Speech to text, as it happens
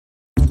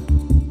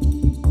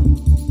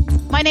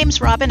My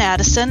name's Robin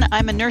Addison.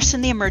 I'm a nurse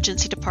in the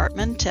emergency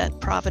department at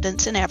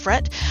Providence in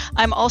Everett.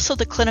 I'm also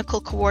the clinical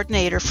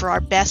coordinator for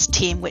our BEST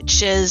team,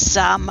 which is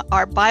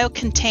our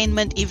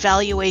biocontainment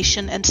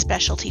evaluation and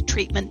specialty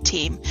treatment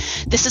team.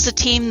 This is a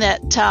team that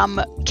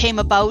came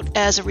about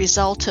as a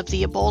result of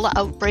the Ebola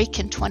outbreak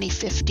in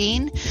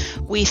 2015.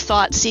 We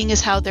thought, seeing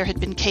as how there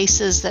had been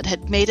cases that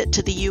had made it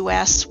to the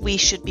U.S., we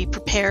should be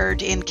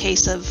prepared in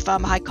case of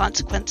high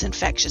consequence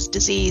infectious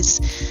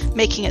disease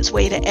making its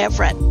way to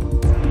Everett.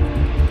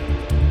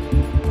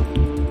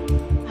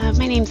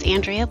 My name's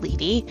Andrea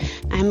Leedy.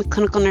 I'm a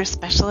clinical nurse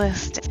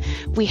specialist.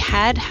 We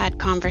had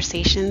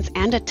conversations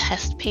and a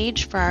test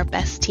page for our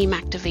BEST team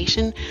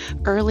activation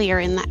earlier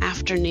in the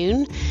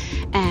afternoon.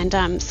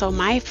 And so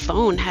my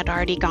phone had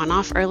already gone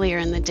off earlier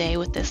in the day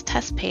with this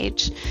test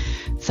page.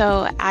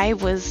 So I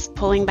was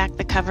pulling back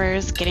the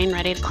covers, getting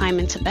ready to climb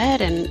into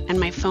bed, and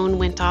my phone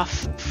went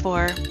off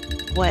for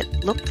what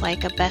looked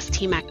like a BEST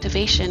team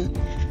activation.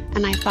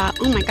 And I thought,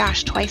 oh my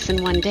gosh, twice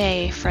in one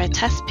day for a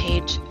test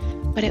page.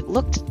 But it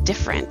looked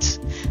different.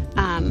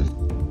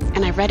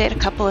 And I read it a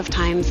couple of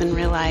times and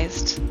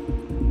realized,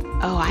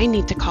 oh, I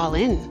need to call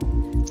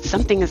in.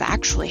 Something is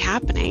actually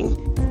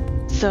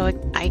happening. So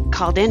I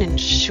called in, and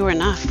sure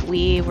enough,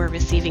 we were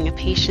receiving a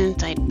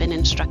patient I'd been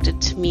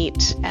instructed to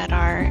meet at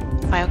our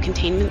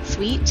biocontainment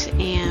suite.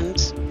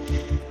 And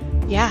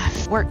yeah,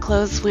 work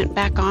clothes went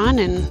back on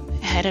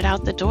and headed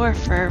out the door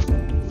for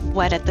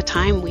what at the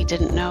time we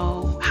didn't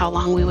know how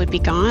long we would be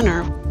gone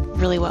or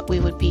really what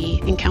we would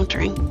be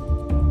encountering.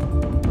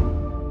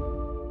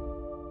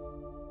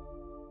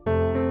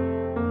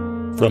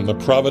 From the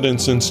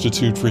Providence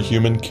Institute for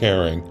Human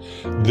Caring,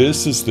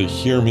 this is the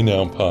Hear Me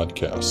Now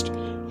podcast.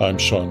 I'm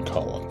Sean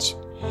Collins.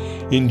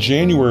 In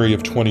January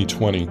of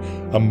 2020,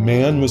 a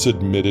man was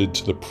admitted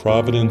to the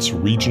Providence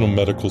Regional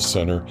Medical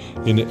Center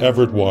in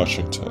Everett,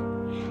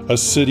 Washington, a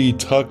city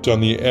tucked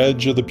on the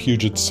edge of the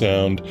Puget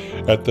Sound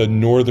at the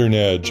northern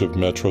edge of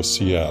Metro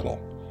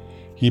Seattle.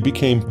 He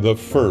became the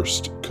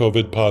first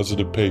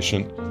COVID-positive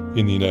patient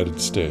in the United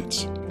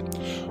States.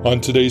 On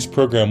today's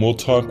program, we'll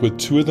talk with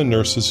two of the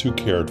nurses who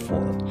cared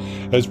for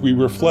him as we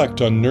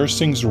reflect on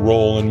nursing's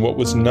role in what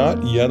was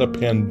not yet a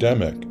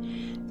pandemic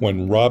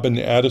when Robin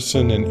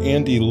Addison and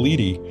Andy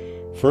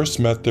Leedy first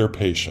met their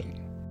patient.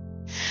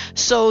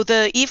 So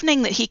the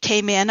evening that he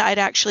came in, I'd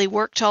actually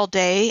worked all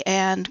day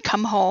and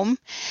come home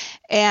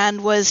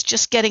and was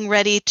just getting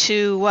ready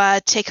to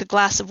take a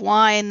glass of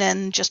wine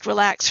and just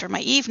relax for my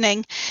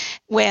evening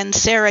when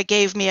Sarah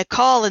gave me a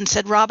call and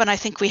said, Robin, I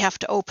think we have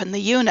to open the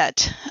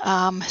unit.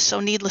 So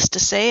needless to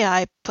say,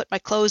 I put my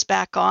clothes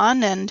back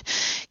on and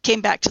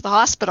came back to the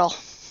hospital.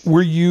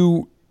 Were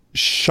you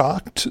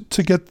shocked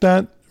to get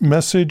that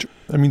message?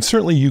 I mean,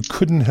 certainly you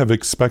couldn't have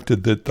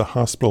expected that the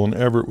hospital in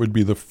Everett would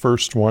be the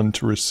first one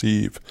to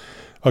receive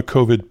a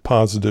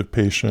COVID-positive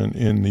patient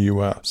in the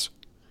U.S.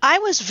 I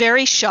was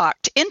very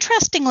shocked.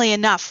 Interestingly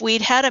enough,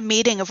 we'd had a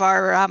meeting of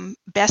our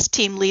BEST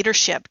team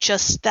leadership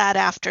just that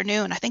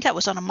afternoon. I think that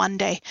was on a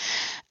Monday.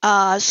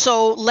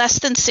 So less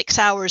than 6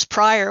 hours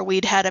prior,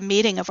 we'd had a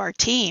meeting of our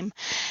team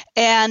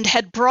and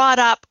had brought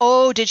up,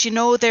 oh, did you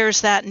know there's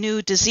that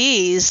new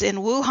disease in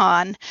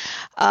Wuhan?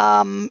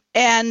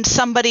 And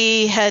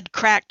somebody had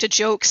cracked a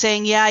joke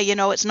saying, yeah, you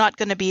know, it's not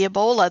going to be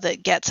Ebola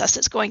that gets us.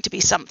 It's going to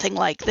be something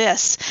like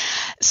this.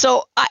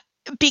 So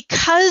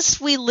because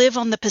we live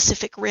on the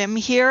Pacific Rim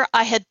here,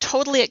 I had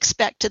totally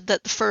expected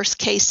that the first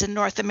case in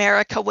North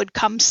America would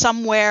come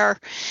somewhere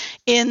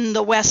in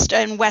the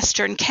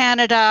Western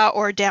Canada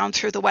or down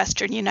through the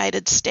Western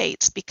United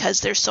States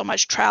because there's so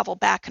much travel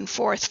back and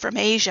forth from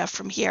Asia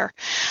from here.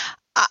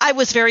 I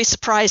was very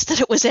surprised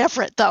that it was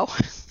Everett, though.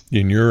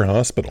 In your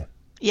hospital?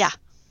 Yeah.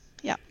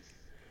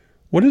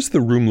 What does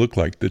the room look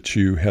like that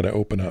you had to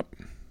open up?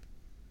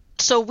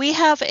 So we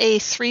have a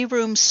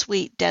 3-room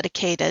suite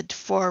dedicated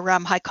for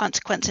high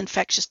consequence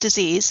infectious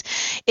disease.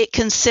 It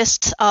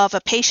consists of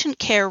a patient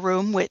care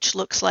room, which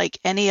looks like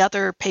any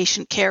other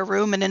patient care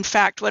room, and in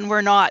fact, when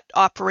we're not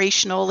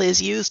operational, is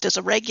used as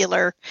a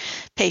regular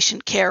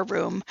patient care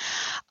room.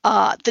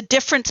 The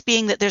difference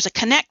being that there's a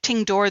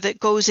connecting door that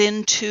goes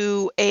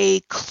into a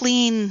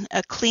clean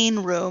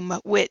room,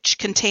 which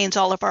contains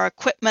all of our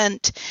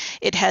equipment.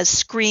 It has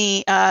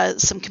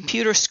some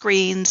computer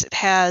screens. It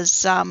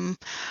has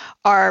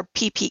our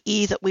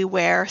PPE that we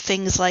wear,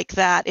 things like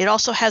that. It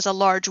also has a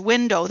large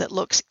window that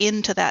looks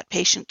into that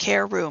patient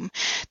care room.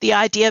 The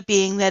idea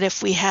being that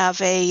if we have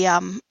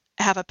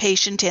a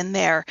patient in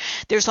there,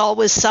 there's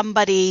always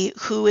somebody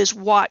who is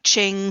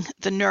watching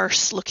the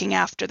nurse looking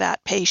after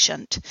that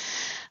patient.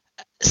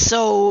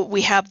 So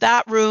we have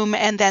that room,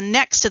 and then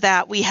next to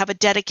that, we have a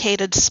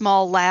dedicated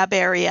small lab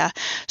area.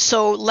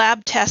 So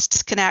lab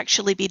tests can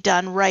actually be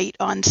done right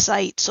on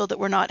site so that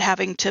we're not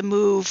having to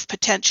move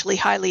potentially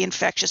highly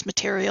infectious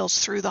materials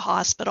through the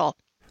hospital.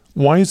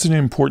 Why is it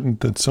important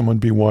that someone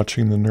be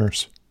watching the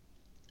nurse?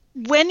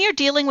 When you're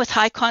dealing with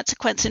high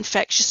consequence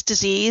infectious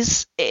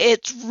disease,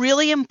 it's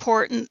really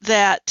important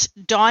that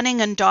donning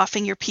and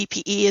doffing your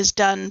PPE is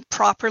done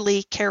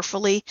properly,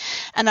 carefully,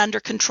 and under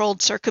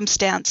controlled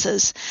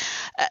circumstances.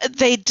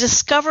 They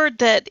discovered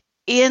that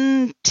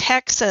in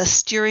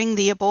Texas during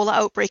the Ebola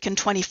outbreak in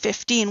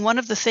 2015, one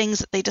of the things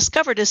that they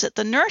discovered is that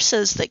the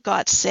nurses that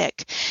got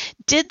sick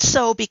did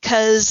so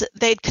because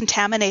they'd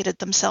contaminated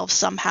themselves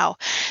somehow.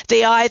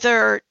 They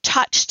either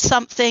touched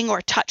something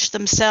or touched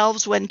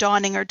themselves when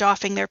donning or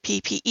doffing their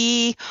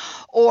PPE,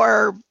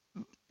 or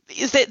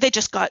they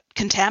just got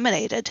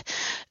contaminated.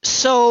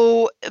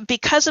 So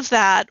because of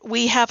that,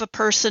 we have a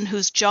person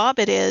whose job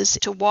it is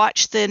to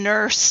watch the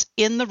nurse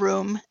in the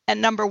room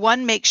and, number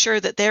one, make sure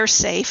that they're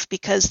safe,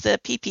 because the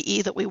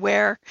PPE that we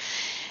wear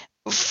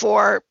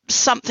for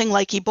something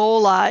like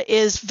Ebola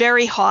is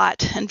very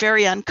hot and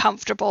very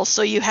uncomfortable.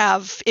 So you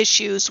have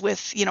issues with,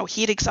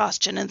 heat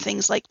exhaustion and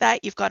things like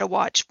that you've got to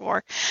watch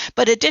for.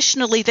 But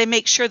additionally, they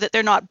make sure that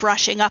they're not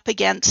brushing up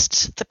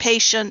against the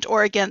patient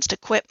or against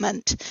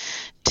equipment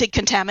to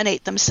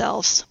contaminate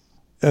themselves.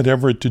 At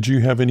Everett, did you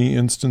have any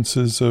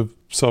instances of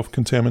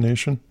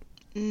self-contamination?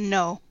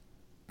 No.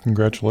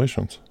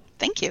 Congratulations.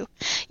 Thank you.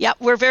 Yeah,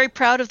 we're very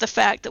proud of the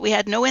fact that we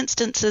had no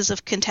instances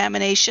of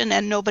contamination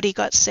and nobody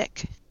got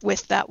sick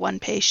with that one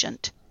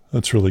patient.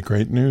 That's really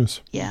great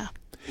news. Yeah.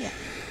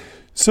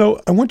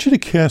 So I want you to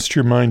cast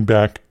your mind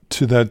back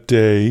to that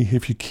day,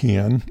 if you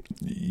can.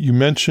 You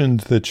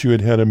mentioned that you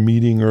had a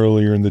meeting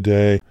earlier in the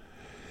day.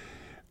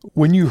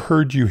 When you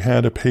heard you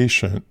had a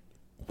patient,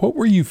 what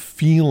were you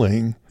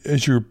feeling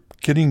as you're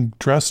getting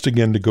dressed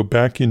again to go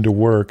back into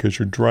work, as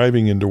you're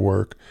driving into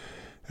work,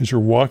 as you're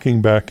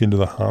walking back into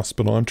the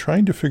hospital? I'm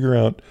trying to figure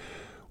out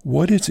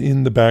what is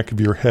in the back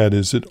of your head.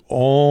 Is it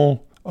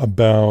all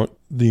about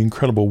the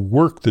incredible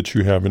work that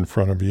you have in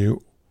front of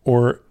you,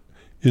 or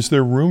is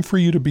there room for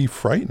you to be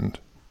frightened?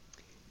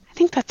 I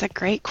think that's a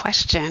great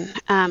question.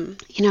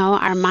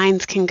 Our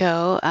minds can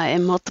go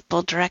in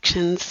multiple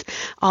directions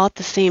all at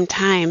the same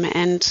time.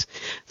 And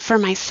for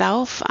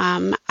myself,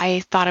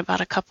 I thought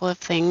about a couple of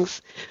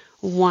things.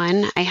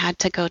 One, I had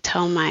to go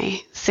tell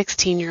my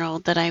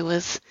 16-year-old that I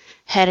was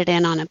headed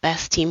in on a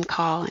best team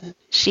call, and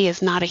she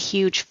is not a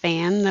huge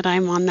fan that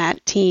I'm on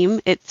that team.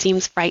 It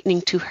seems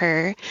frightening to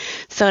her.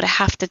 So to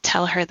have to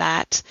tell her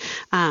that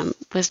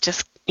was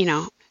just,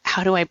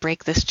 how do I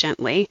break this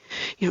gently?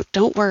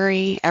 Don't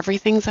worry,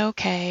 everything's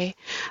okay.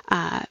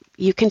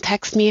 You can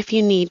text me if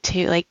you need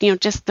to.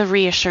 Just the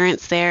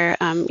reassurance there.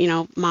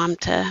 Mom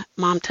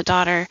to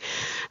daughter.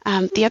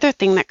 The other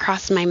thing that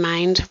crossed my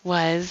mind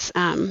was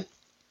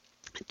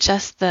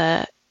just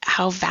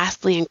how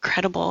vastly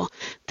incredible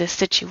this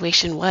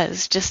situation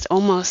was. Just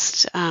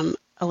almost a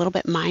little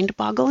bit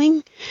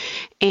mind-boggling.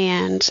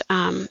 And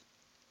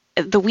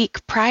the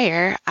week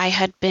prior, I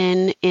had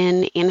been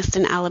in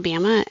Anniston,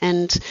 Alabama,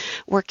 and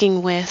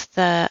working with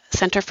the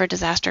Center for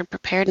Disaster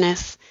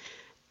Preparedness,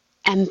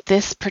 and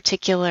this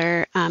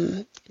particular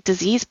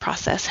disease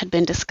process had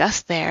been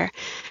discussed there.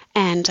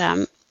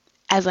 And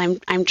as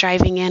I'm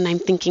driving in, I'm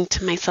thinking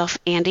to myself,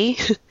 Andy,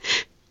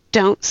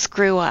 don't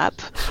screw up.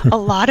 A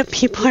lot of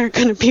people are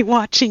going to be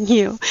watching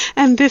you,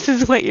 and this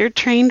is what you're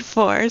trained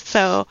for.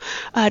 So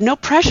no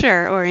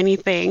pressure or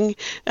anything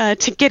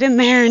to get in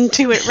there and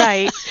do it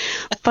right.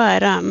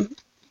 But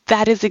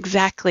that is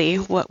exactly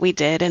what we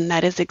did, and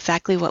that is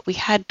exactly what we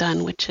had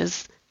done, which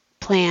is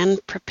plan,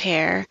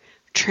 prepare,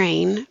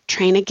 train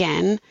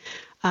again,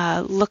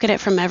 look at it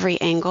from every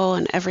angle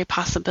and every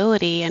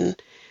possibility.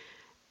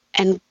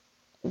 And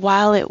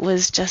while it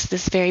was just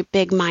this very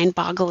big,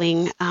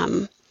 mind-boggling,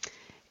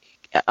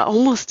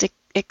 almost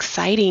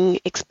exciting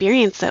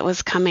experience that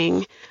was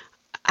coming,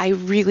 I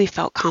really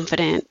felt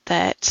confident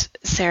that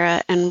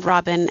Sarah and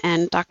Robin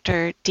and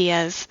Dr.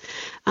 Diaz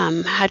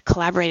had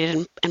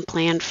collaborated and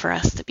planned for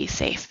us to be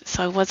safe.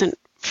 So I wasn't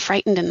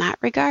frightened in that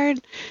regard.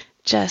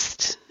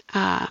 Just,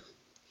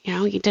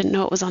 you didn't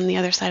know it was on the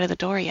other side of the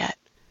door yet.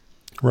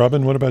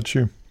 Robin, what about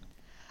you?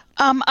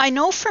 I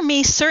know for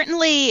me,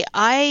 certainly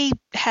I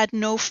had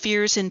no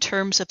fears in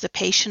terms of the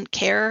patient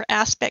care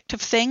aspect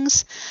of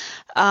things.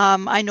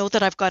 I know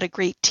that I've got a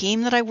great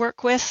team that I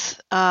work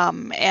with,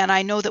 and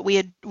I know that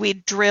we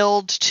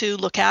drilled to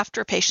look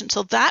after patients.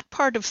 So that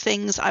part of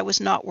things I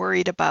was not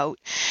worried about.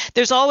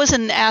 There's always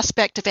an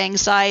aspect of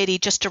anxiety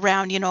just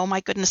around,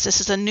 my goodness, this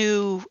is a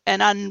new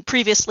and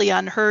previously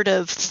unheard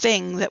of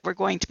thing that we're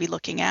going to be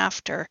looking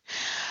after.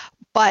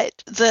 But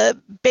the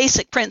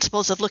basic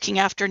principles of looking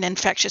after an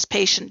infectious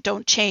patient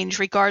don't change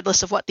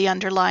regardless of what the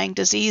underlying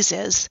disease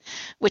is,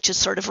 which is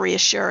sort of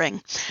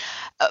reassuring.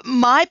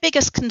 My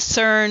biggest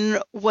concern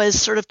was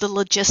sort of the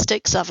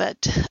logistics of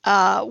it.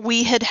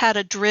 We had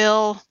a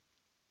drill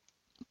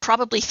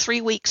probably 3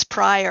 weeks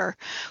prior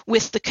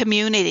with the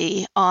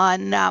community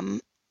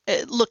on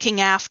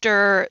looking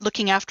after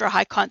a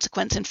high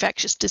consequence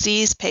infectious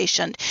disease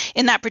patient.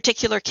 In that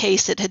particular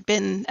case, it had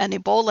been an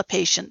Ebola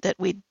patient that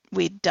we'd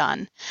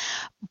done.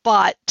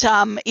 But,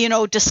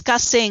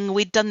 discussing,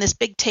 we'd done this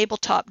big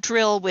tabletop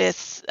drill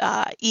with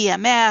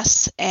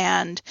EMS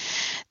and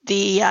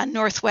the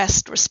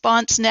Northwest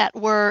Response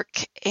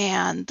Network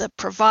and the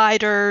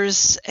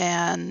providers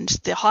and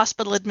the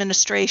hospital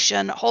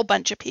administration, a whole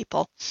bunch of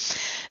people,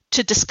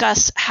 to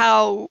discuss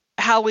how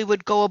how we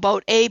would go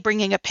about A,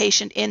 bringing a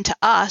patient into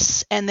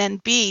us, and then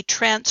B,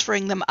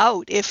 transferring them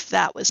out if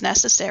that was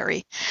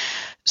necessary.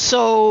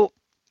 So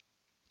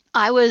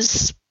I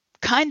was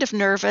kind of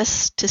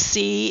nervous to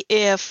see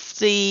if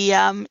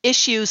the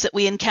issues that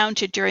we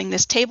encountered during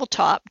this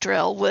tabletop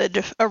drill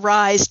would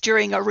arise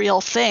during a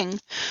real thing,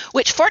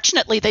 which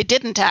fortunately they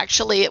didn't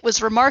actually. It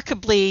was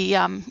remarkably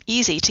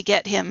easy to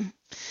get him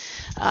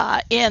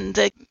in.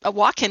 A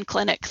walk-in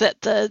clinic that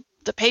the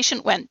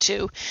patient went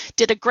to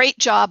did a great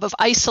job of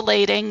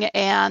isolating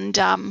and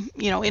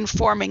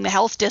informing the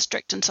health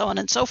district and so on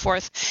and so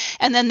forth.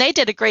 And then they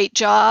did a great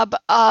job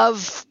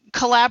of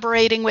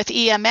collaborating with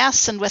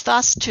EMS and with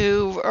us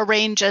to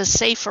arrange a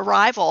safe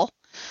arrival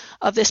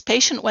of this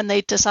patient when they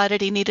decided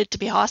he needed to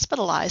be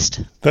hospitalized.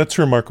 That's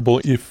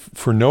remarkable, if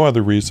for no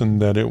other reason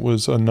that it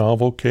was a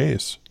novel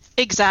case.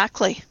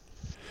 Exactly.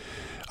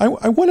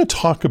 I want to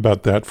talk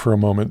about that for a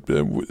moment,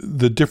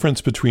 the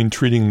difference between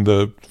treating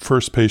the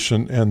first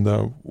patient and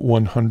the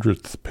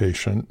 100th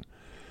patient.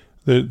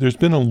 There's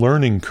been a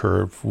learning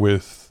curve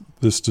with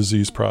this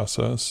disease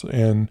process,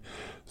 and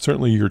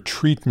certainly your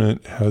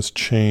treatment has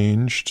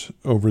changed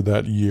over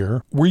that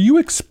year. Were you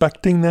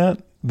expecting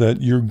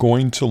that you're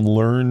going to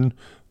learn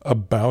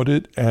about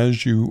it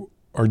as you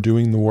are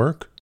doing the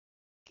work?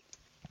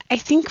 I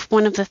think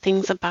one of the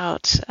things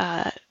about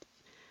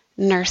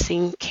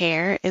nursing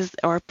care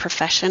or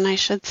profession, I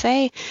should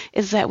say,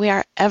 is that we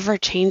are ever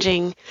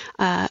changing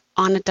on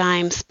a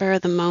dime, spur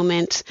of the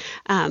moment.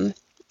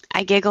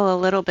 I giggle a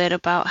little bit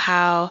about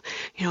how,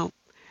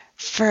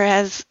 for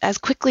as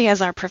quickly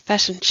as our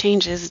profession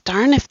changes,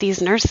 darn if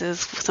these nurses,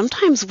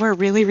 sometimes we're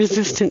really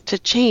resistant to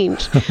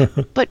change.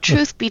 But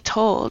truth be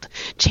told,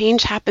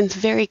 change happens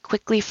very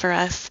quickly for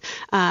us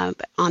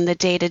on the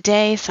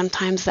day-to-day,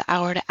 sometimes the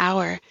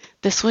hour-to-hour.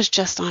 This was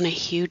just on a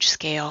huge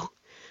scale.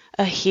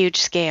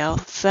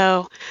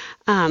 So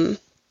I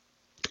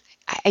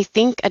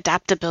think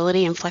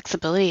adaptability and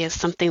flexibility is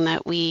something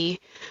that we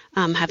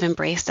have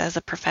embraced as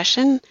a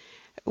profession.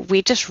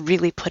 We just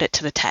really put it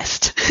to the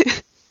test.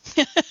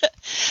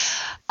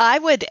 I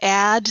would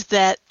add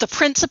that the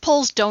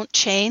principles don't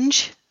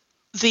change.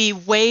 The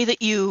way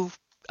that you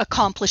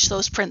accomplish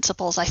those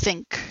principles, I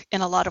think,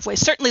 in a lot of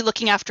ways, certainly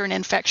looking after an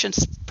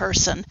infectious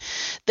person,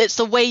 that's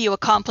the way you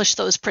accomplish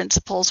those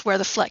principles where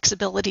the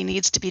flexibility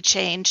needs to be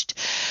changed.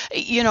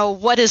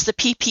 What is the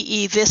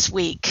PPE this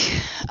week?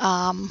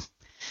 Are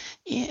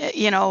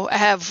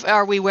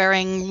we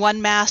wearing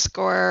one mask,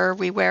 or are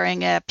we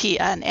wearing an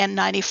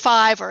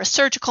N95 or a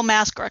surgical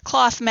mask or a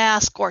cloth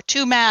mask or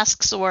two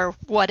masks or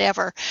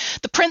whatever?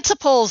 The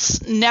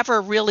principles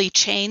never really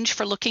change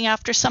for looking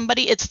after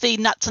somebody. It's the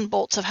nuts and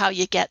bolts of how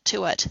you get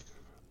to it.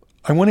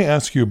 I want to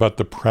ask you about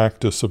the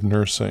practice of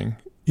nursing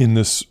in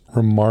this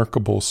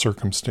remarkable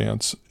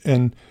circumstance.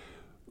 And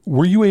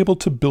were you able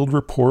to build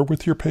rapport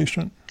with your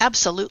patient?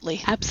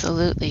 Absolutely.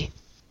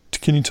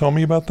 Can you tell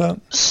me about that?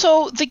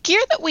 So the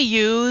gear that we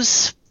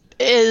use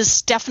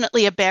is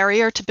definitely a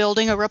barrier to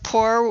building a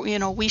rapport.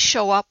 We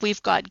show up,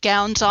 we've got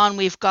gowns on,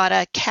 we've got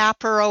a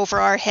capper over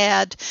our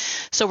head,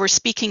 so we're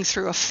speaking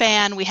through a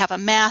fan, we have a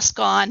mask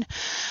on.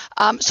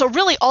 So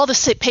really all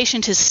the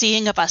patient is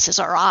seeing of us is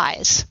our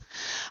eyes.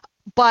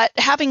 But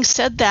having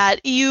said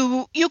that,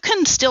 you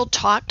can still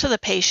talk to the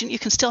patient, you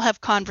can still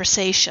have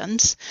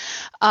conversations,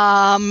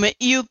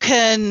 you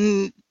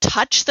can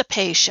touch the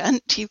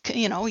patient, you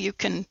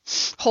can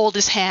hold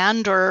his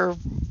hand or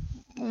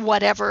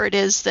whatever it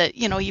is that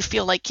you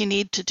feel like you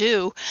need to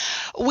do.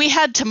 We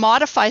had to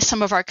modify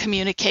some of our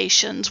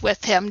communications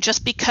with him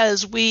just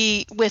because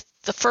with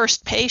the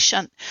first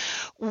patient,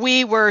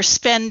 we were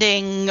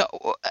spending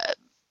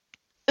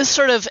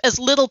sort of as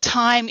little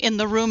time in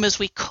the room as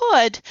we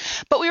could,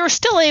 but we were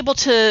still able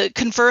to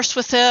converse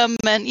with him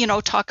and,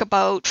 talk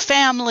about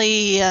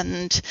family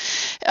and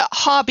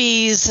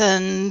hobbies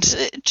and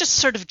just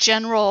sort of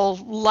general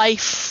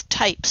life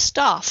type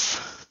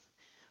stuff,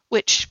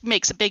 which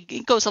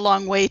goes a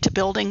long way to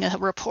building a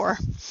rapport.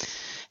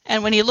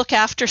 And when you look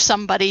after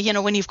somebody,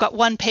 when you've got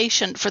one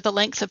patient for the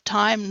length of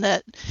time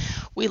that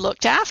we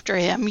looked after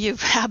him, you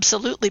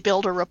absolutely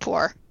build a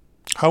rapport.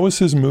 How was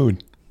his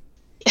mood?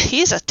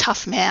 He's a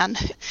tough man.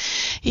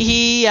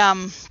 He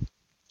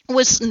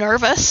was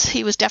nervous.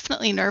 He was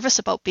definitely nervous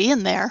about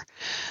being there,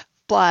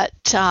 but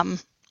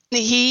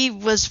he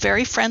was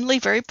very friendly,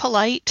 very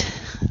polite,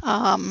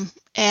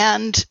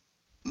 and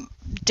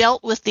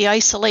dealt with the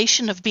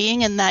isolation of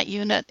being in that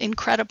unit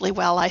incredibly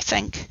well, I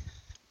think.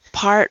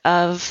 Part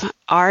of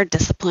our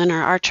discipline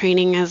or our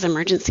training as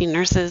emergency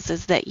nurses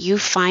is that you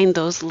find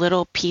those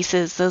little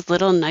pieces, those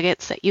little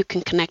nuggets that you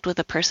can connect with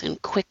a person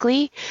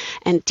quickly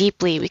and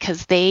deeply,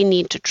 because they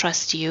need to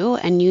trust you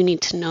and you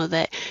need to know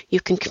that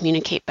you can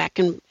communicate back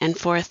and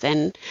forth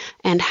and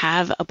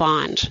have a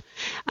bond.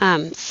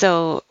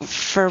 So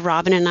for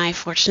Robin and I,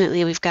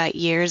 fortunately, we've got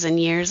years and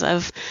years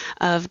of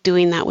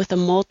doing that with a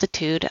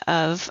multitude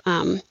of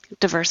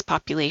diverse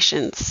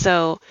populations.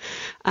 So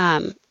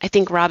I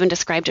think Robin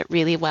described it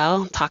really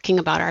well, talking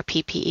about our people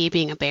PPE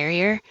being a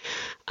barrier.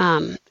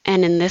 And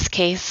in this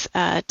case,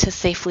 to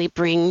safely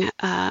bring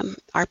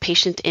our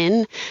patient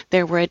in,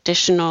 there were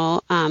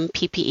additional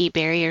PPE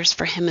barriers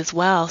for him as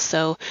well.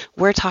 So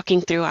we're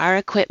talking through our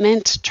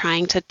equipment,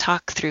 trying to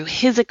talk through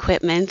his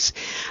equipment.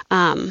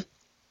 And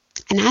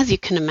as you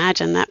can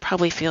imagine, that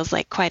probably feels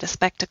like quite a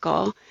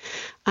spectacle.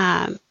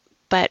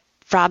 But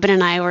Robin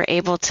and I were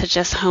able to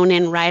just hone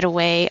in right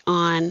away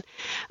on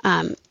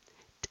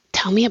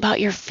tell me about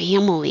your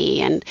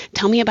family and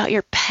tell me about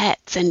your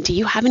pets and do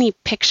you have any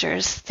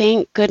pictures?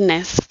 Thank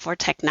goodness for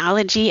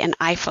technology and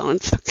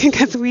iPhones,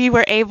 because we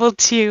were able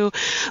to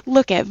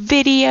look at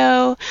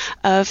video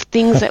of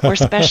things that were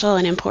special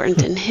and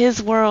important in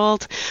his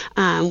world.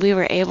 We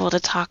were able to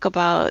talk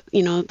about,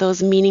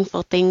 those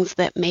meaningful things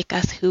that make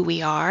us who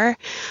we are,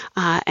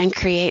 and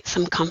create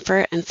some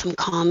comfort and some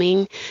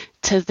calming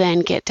to then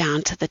get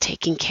down to the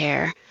taking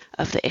care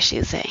of the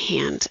issues at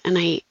hand. And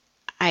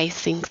I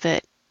think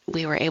that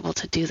we were able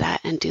to do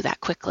that and do that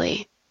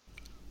quickly.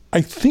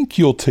 I think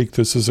you'll take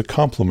this as a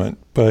compliment,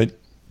 but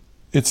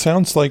it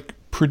sounds like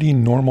pretty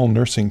normal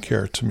nursing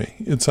care to me.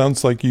 It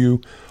sounds like you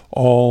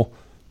all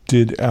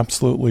did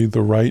absolutely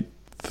the right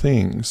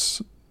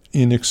things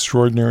in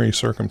extraordinary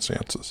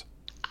circumstances.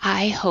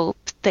 I hope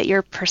that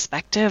your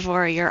perspective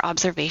or your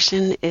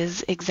observation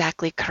is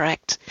exactly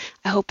correct.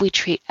 I hope we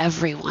treat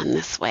everyone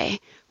this way,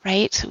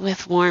 right?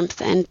 With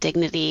warmth and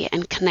dignity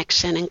and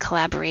connection and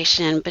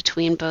collaboration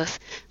between both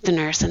the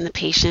nurse and the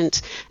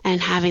patient, and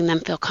having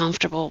them feel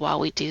comfortable while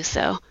we do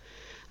so.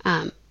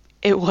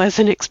 It was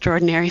an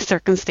extraordinary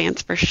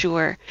circumstance for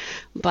sure,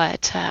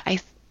 but I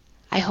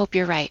hope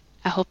you're right.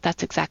 I hope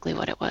that's exactly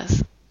what it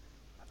was.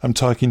 I'm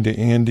talking to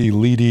Andy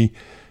Leedy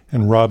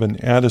and Robin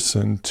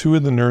Addison, two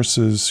of the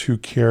nurses who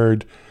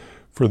cared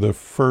for the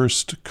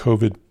first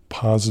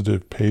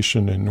COVID-positive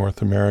patient in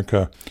North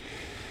America.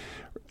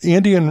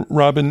 Andy and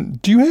Robin,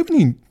 do you have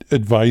any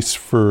advice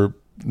for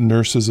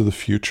nurses of the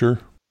future?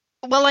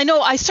 Well, I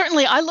know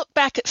I look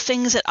back at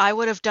things that I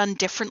would have done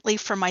differently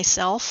for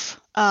myself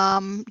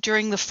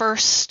during the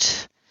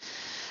first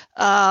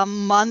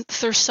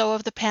month or so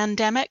of the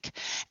pandemic.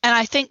 And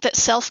I think that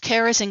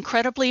self-care is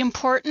incredibly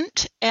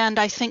important. And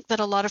I think that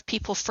a lot of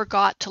people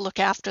forgot to look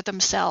after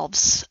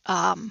themselves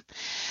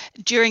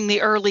during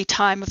the early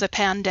time of the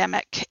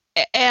pandemic.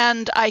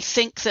 And I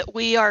think that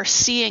we are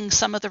seeing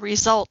some of the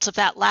results of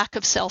that lack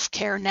of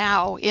self-care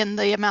now in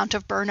the amount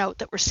of burnout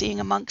that we're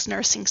seeing amongst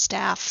nursing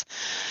staff.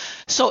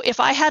 So if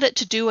I had it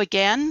to do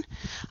again,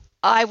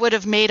 I would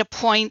have made a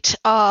point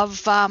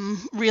of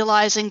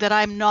realizing that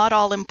I'm not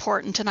all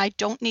important and I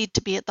don't need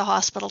to be at the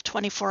hospital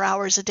 24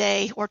 hours a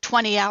day or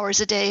 20 hours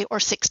a day or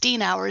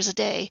 16 hours a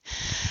day.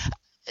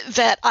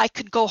 That I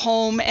could go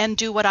home and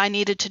do what I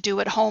needed to do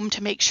at home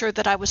to make sure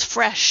that I was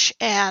fresh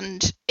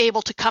and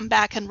able to come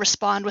back and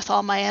respond with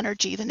all my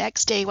energy the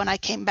next day when I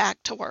came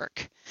back to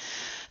work.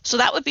 So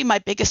that would be my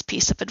biggest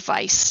piece of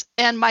advice.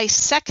 And my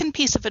second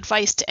piece of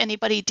advice to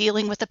anybody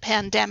dealing with a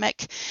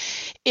pandemic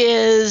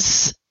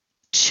is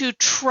to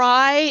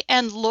try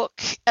and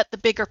look at the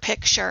bigger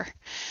picture.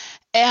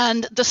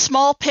 And the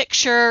small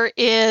picture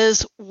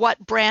is what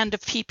brand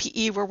of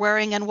PPE we're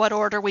wearing and what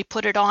order we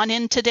put it on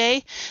in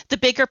today. The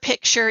bigger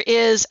picture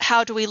is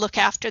how do we look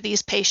after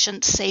these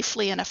patients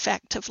safely and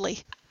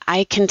effectively.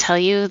 I can tell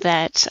you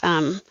that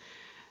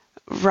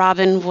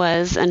Robin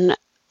was an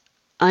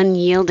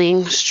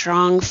unyielding,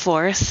 strong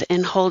force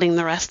in holding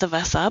the rest of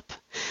us up.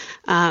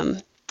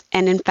 And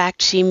in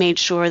fact, she made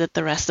sure that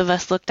the rest of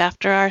us looked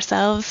after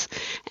ourselves,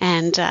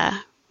 and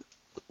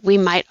we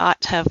might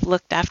ought to have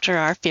looked after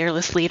our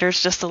fearless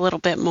leaders just a little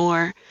bit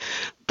more.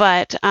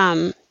 But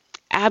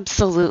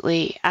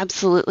absolutely,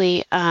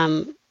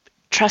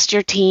 trust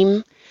your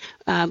team.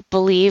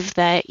 Believe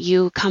that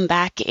you come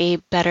back a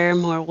better,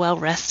 more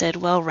well-rested,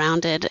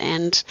 well-rounded,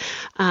 and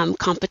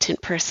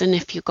competent person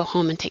if you go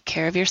home and take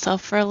care of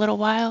yourself for a little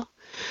while.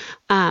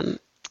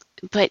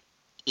 But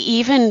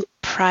even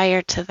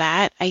prior to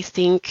that, I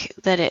think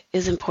that it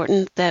is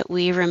important that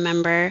we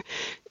remember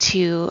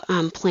to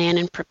plan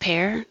and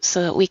prepare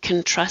so that we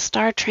can trust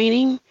our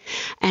training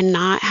and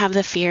not have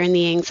the fear and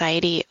the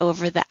anxiety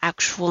over the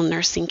actual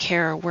nursing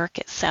care or work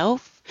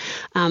itself.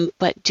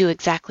 But do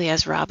exactly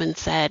as Robin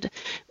said,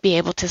 be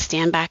able to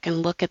stand back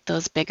and look at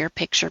those bigger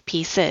picture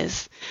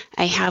pieces.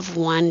 I have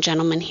one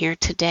gentleman here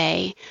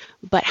today,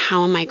 but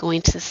how am I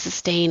going to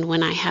sustain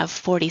when I have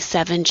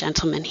 47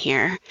 gentlemen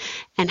here?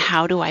 And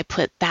how do I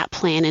put that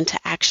plan into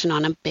action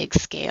on a big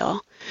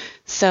scale?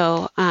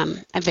 So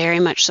I very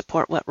much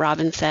support what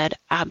Robin said.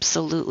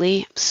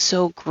 Absolutely. I'm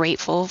so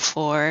grateful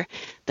for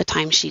the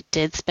time she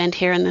did spend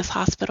here in this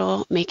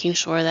hospital, making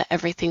sure that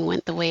everything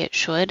went the way it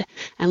should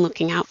and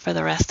looking out for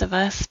the rest of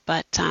us.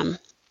 But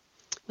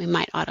we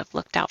might ought to have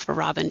looked out for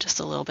Robin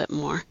just a little bit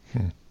more.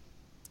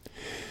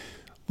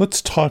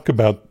 Let's talk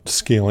about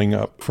scaling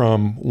up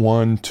from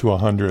 1 to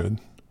 100.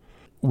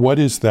 What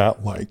is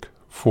that like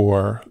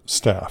for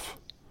staff?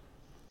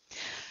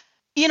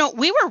 You know,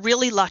 we were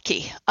really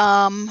lucky.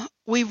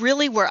 We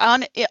really were.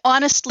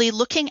 Honestly,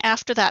 looking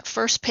after that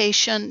first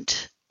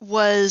patient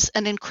was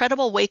an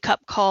incredible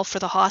wake-up call for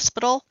the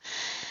hospital.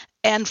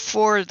 And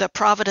for the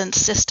Providence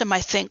system,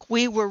 I think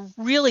we were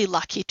really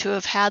lucky to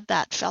have had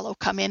that fellow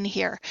come in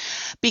here,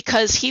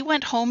 because he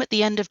went home at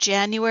the end of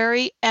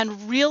January,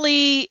 and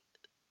really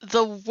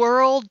the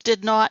world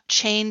did not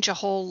change a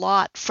whole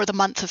lot for the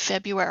month of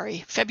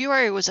February.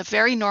 February was a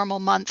very normal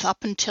month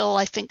up until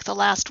I think the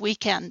last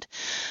weekend.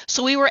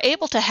 So we were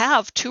able to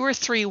have 2 or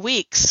 3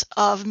 weeks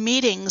of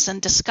meetings and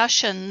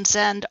discussions,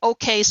 and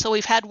okay, so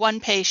we've had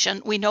one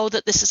patient. We know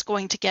that this is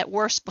going to get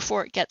worse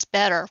before it gets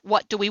better.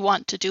 What do we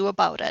want to do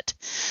about it?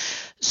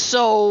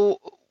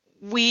 So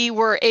we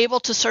were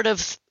able to sort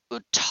of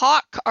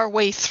talk our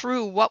way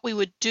through what we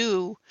would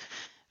do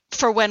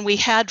for when we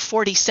had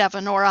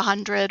 47 or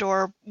 100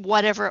 or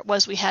whatever it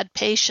was we had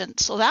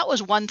patients. So that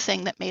was one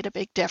thing that made a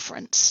big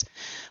difference,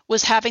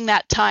 was having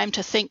that time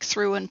to think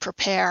through and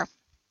prepare.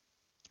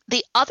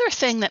 The other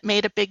thing that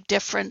made a big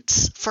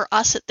difference for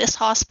us at this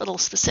hospital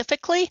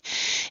specifically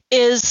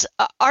is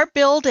our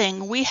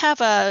building. We have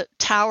a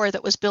tower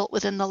that was built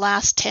within the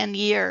last 10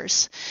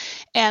 years.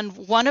 And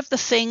one of the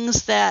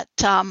things that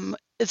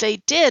they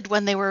did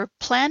when they were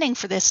planning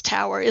for this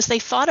tower is they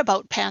thought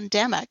about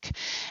pandemic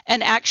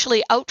and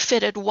actually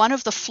outfitted one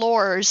of the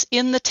floors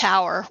in the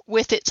tower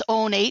with its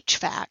own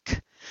HVAC.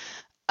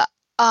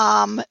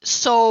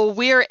 So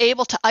we're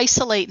able to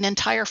isolate an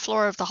entire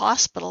floor of the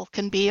hospital,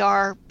 can be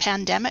our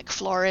pandemic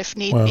floor if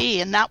need be.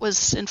 And that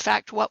was, in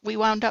fact, what we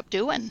wound up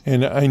doing.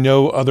 And I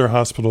know other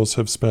hospitals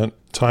have spent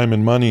time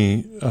and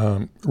money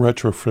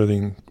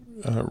retrofitting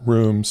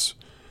rooms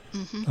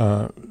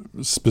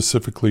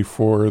specifically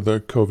for the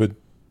COVID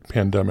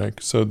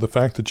pandemic. So the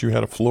fact that you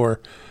had a floor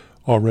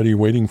already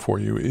waiting for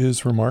you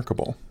is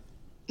remarkable.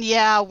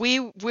 Yeah,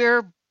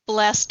 we're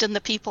blessed in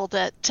the people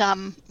that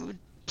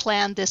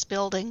planned this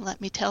building. Let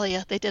me tell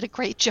you, they did a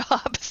great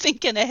job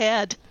thinking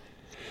ahead.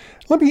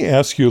 Let me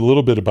ask you a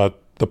little bit about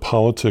the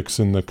politics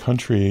in the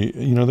country.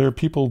 You know, there are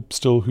people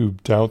still who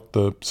doubt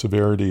the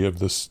severity of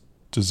this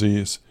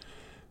disease.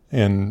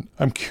 And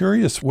I'm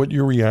curious what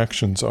your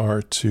reactions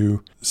are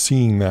to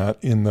seeing that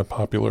in the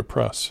popular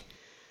press.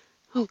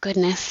 Oh,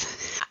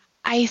 goodness.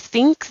 I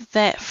think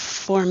that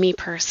for me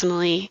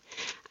personally,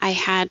 I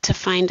had to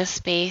find a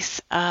space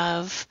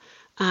of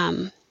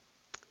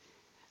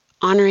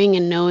honoring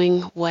and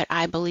knowing what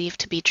I believe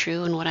to be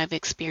true and what I've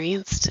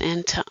experienced,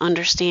 and to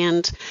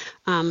understand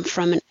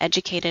from an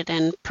educated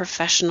and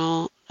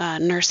professional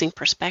nursing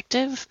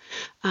perspective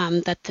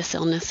that this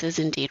illness is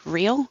indeed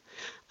real,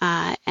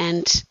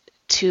 and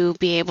to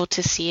be able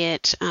to see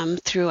it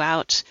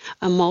throughout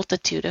a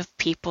multitude of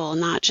people,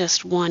 not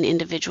just one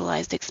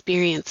individualized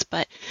experience,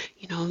 but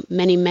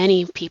many,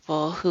 many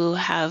people who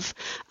have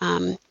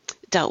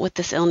dealt with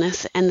this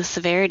illness, and the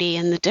severity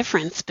and the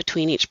difference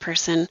between each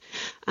person.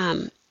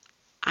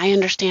 I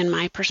understand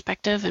my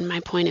perspective and my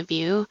point of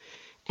view,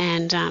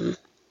 and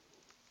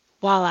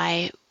while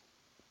I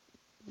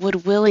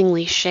would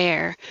willingly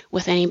share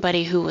with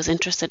anybody who was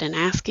interested in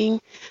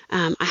asking,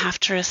 I have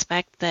to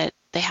respect that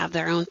they have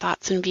their own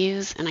thoughts and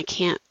views, and I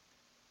can't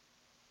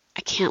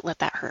let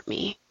that hurt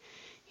me.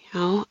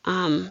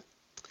 I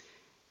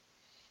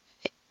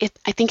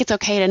think it's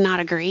okay to not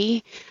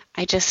agree.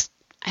 I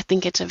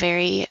think it's a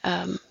very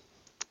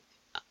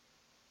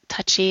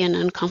touchy and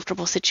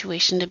uncomfortable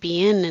situation to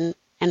be in,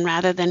 and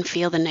rather than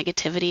feel the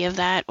negativity of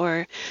that,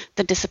 or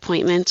the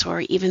disappointment,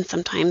 or even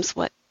sometimes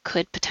what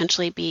could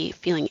potentially be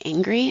feeling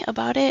angry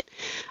about it,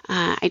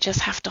 I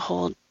just have to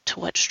hold to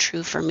what's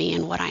true for me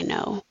and what I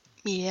know.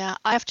 Yeah,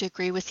 I have to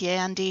agree with you,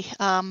 Andy.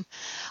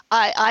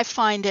 I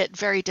find it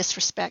very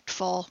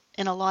disrespectful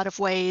in a lot of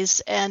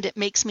ways, and it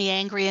makes me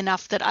angry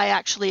enough that I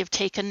actually have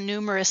taken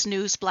numerous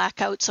news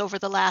blackouts over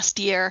the last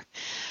year,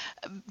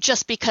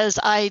 just because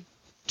I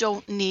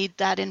don't need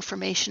that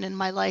information in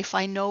my life.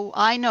 I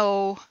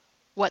know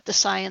what the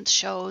science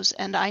shows,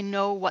 and I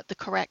know what the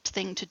correct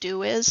thing to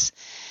do is.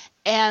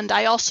 And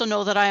I also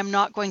know that I am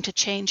not going to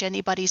change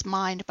anybody's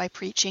mind by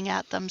preaching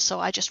at them, so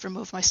I just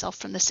remove myself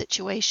from the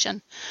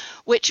situation,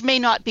 which may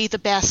not be the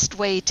best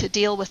way to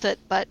deal with it,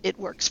 but it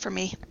works for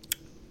me.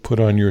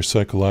 Put on your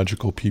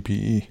psychological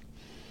PPE.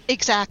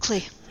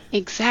 Exactly.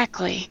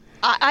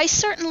 I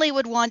certainly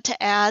would want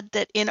to add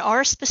that in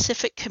our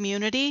specific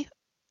community,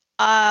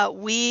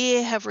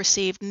 we have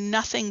received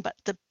nothing but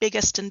the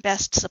biggest and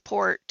best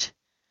support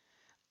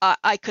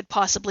I could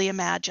possibly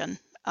imagine.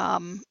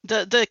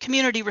 The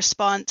community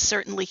response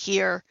certainly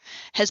here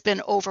has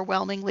been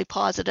overwhelmingly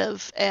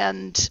positive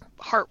and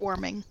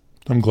heartwarming.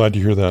 I'm glad to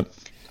hear that.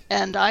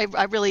 And I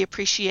really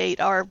appreciate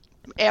our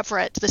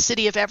Everett, the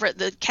city of Everett,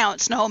 that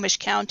counts Snohomish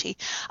County.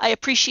 I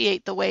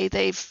appreciate the way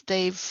they've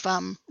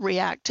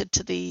reacted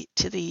to the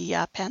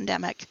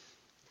pandemic.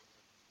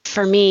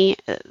 For me,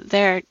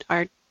 there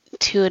are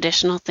 2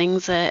 additional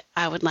things that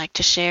I would like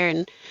to share,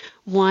 and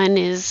one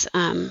is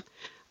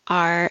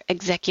our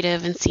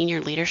executive and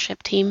senior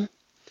leadership team.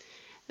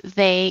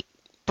 They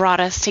brought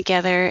us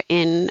together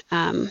in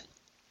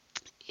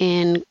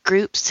in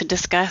groups to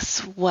discuss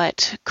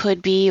what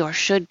could be or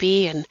should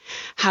be and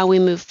how we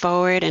move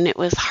forward. And it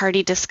was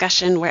hearty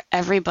discussion where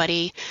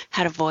everybody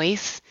had a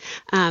voice.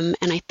 And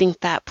I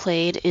think that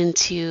played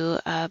into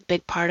a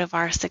big part of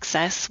our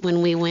success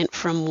when we went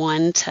from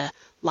one to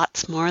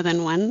lots more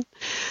than one.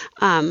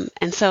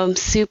 And so I'm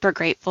super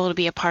grateful to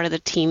be a part of the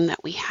team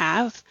that we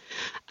have.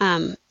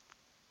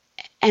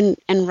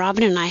 And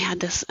Robin and I had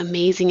this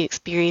amazing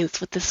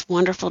experience with this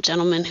wonderful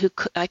gentleman who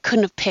I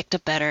couldn't have picked a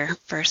better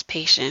first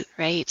patient,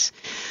 right?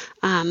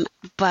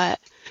 But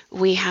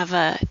we have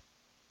a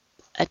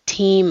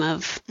team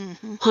of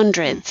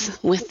hundreds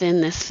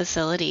within this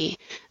facility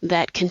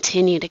that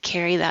continue to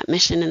carry that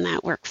mission and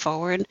that work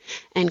forward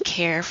and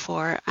care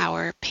for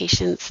our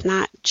patients,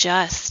 not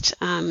just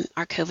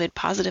our COVID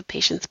positive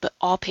patients, but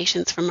all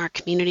patients from our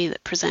community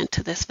that present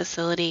to this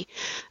facility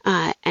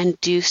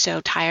and do so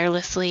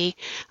tirelessly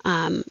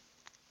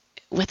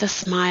with a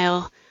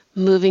smile,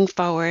 moving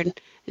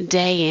forward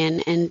day in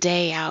and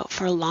day out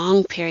for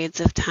long periods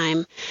of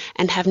time,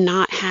 and have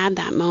not had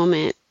that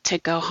moment to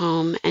go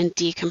home and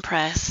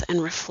decompress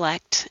and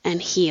reflect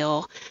and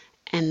heal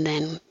and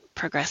then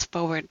progress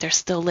forward. They're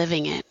still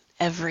living it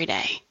every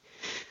day.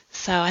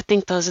 So I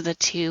think those are the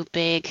two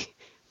big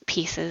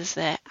pieces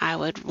that I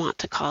would want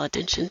to call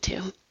attention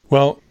to.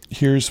 Well,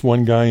 here's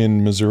one guy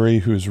in Missouri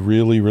who's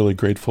really, really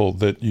grateful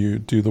that you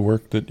do the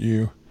work that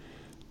you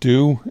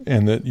do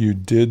and that you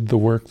did the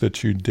work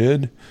that you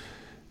did,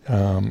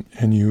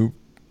 and you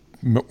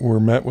were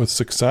met with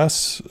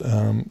success.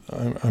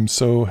 I'm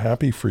so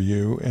happy for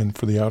you and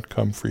for the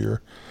outcome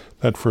for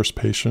that first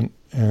patient.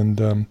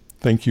 And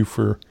thank you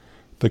for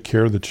the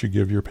care that you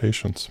give your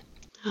patients.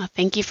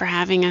 Thank you for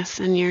having us,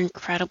 and you're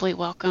incredibly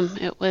welcome.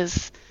 It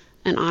was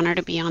an honor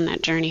to be on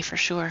that journey for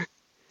sure.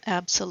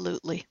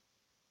 Absolutely.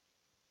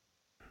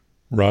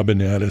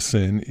 Robin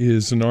Addison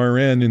is an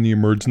RN in the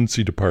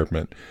emergency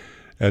department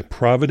at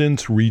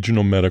Providence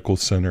Regional Medical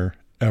Center,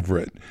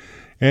 Everett,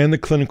 and the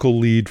clinical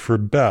lead for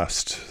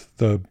BEST,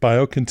 the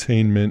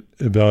Biocontainment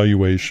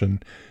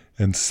Evaluation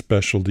and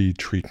Specialty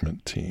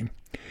Treatment Team.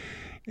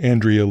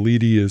 Andrea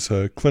Leedy is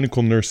a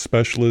clinical nurse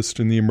specialist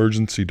in the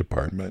emergency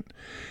department.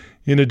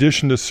 In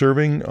addition to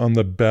serving on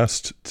the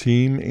BEST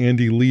team,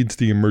 Andy leads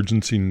the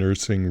emergency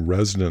nursing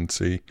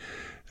residency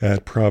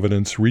at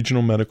Providence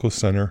Regional Medical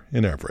Center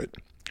in Everett.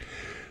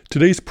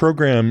 Today's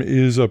program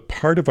is a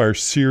part of our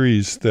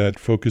series that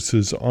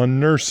focuses on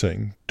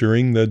nursing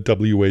during the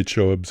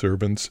WHO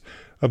observance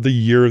of the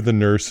Year of the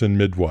Nurse and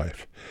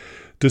Midwife.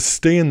 To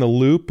stay in the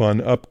loop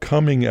on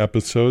upcoming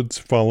episodes,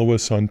 follow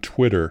us on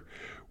Twitter,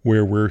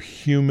 where we're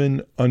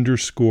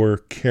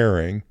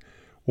human_caring,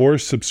 or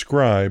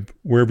subscribe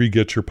wherever you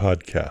get your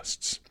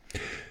podcasts.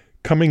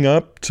 Coming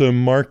up to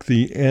mark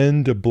the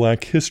end of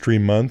Black History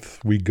Month,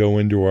 we go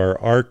into our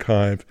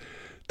archive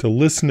to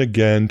listen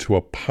again to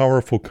a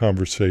powerful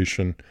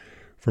conversation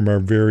from our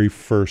very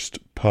first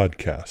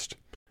podcast.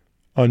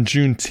 On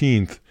June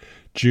 19th,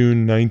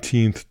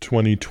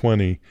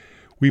 2020,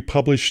 we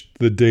published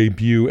the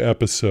debut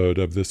episode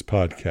of this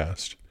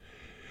podcast.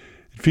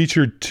 It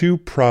featured two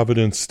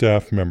Providence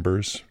staff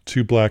members,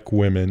 two Black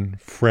women,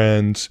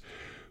 friends,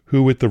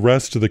 who with the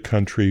rest of the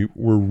country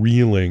were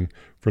reeling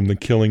from the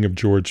killing of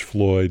George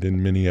Floyd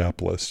in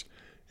Minneapolis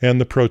and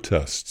the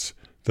protests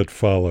that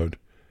followed.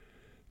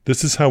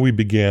 This is how we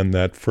began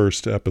that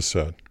first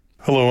episode.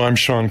 Hello, I'm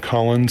Sean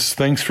Collins.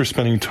 Thanks for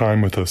spending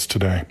time with us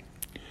today.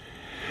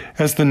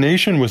 As the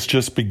nation was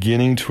just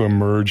beginning to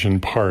emerge in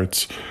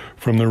parts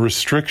from the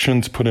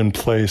restrictions put in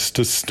place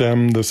to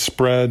stem the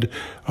spread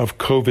of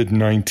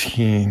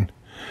COVID-19,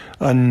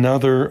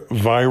 another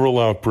viral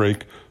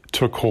outbreak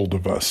took hold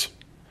of us.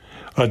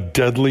 A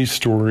deadly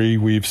story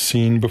we've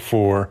seen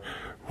before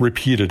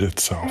repeated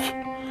itself.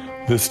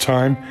 This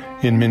time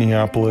in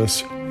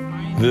Minneapolis,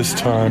 this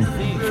time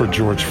for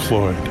George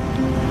Floyd.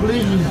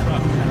 Please,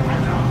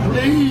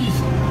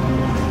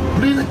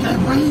 I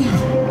can't breathe.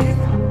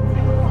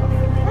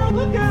 Bro,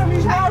 look at him.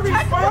 He's not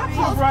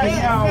responsive right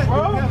now,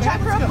 bro.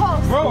 Check for a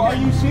pulse. Bro, are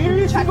you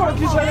serious? You gonna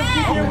just let him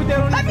sit here with that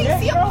on his Let me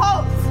neck, see a bro?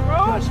 pulse.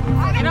 Bro,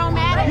 It don't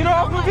matter. get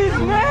off of his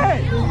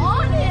neck. You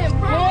on him,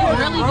 bro. You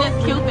really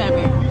just killed that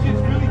man. You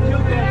just really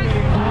killed that man.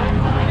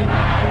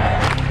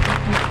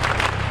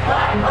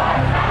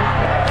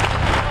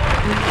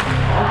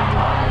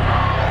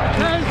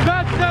 Get his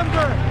badge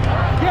number.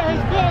 Get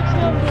his badge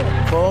number.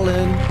 Call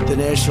in the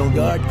National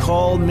Guard.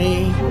 Call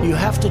me. You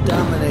have to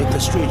dominate the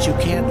streets. You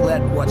can't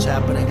let what's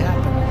happening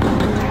happen.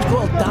 It's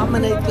called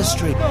dominate the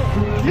street.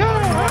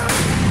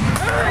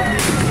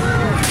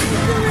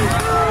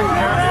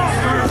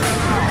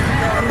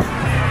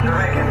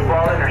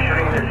 They're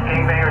shooting just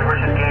gangbangers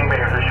versus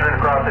gangbangers. They're shooting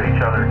across at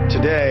each other.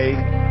 Today,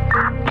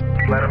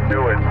 Let them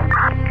do it.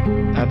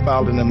 I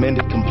filed an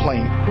amended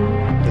complaint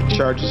that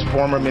charges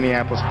former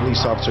Minneapolis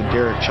police officer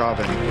Derek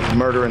Chauvin with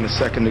murder in the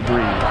second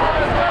degree.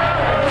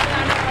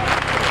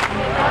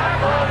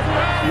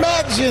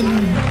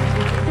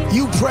 Imagine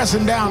you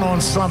pressing down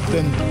on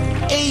something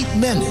 8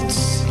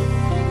 minutes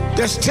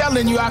that's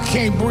telling you I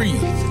can't breathe,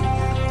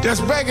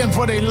 that's begging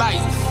for their life.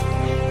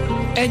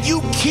 and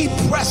you keep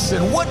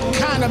pressing. What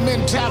kind of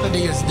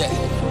mentality is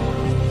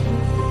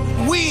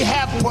that? We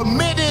have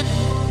permitted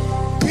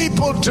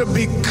people to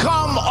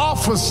become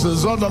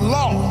officers of the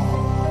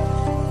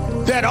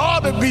law that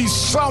ought to be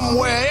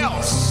somewhere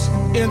else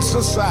in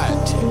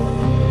society.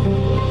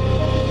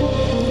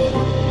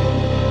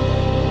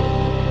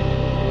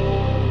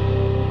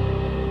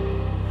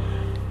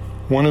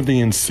 One of the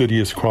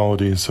insidious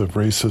qualities of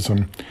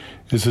racism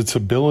is its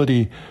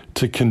ability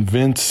to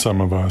convince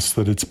some of us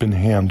that it's been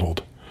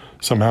handled,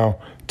 somehow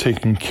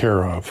taken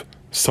care of,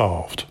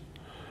 solved.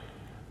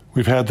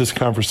 We've had this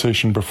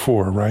conversation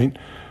before, right?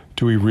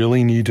 Do we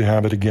really need to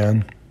have it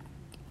again?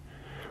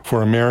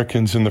 For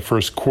Americans in the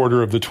first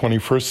quarter of the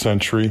 21st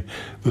century,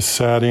 the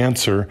sad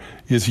answer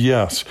is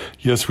yes.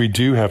 Yes, we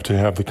do have to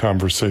have the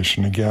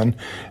conversation again,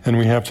 and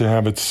we have to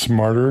have it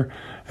smarter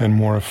and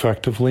more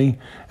effectively,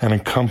 and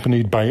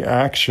accompanied by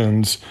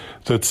actions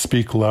that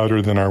speak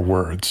louder than our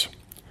words.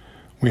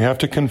 We have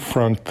to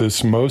confront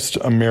this most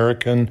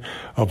American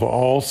of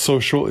all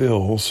social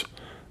ills,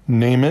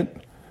 name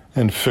it,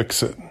 and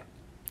fix it.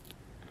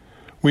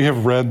 We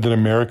have read that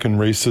American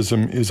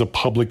racism is a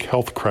public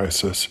health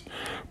crisis,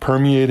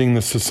 permeating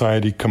the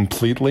society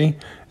completely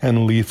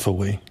and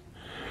lethally.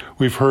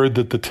 We've heard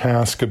that the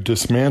task of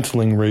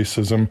dismantling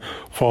racism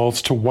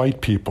falls to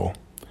white people.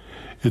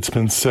 It's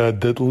been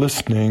said that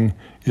listening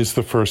is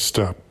the first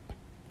step.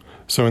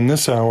 So in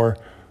this hour,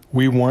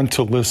 we want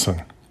to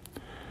listen.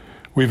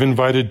 We've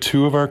invited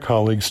two of our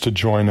colleagues to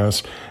join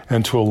us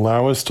and to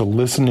allow us to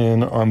listen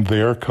in on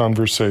their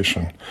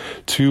conversation.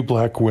 Two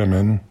Black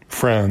women,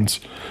 friends,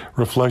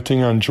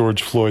 reflecting on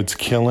George Floyd's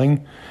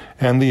killing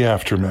and the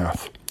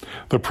aftermath,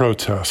 the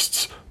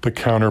protests, the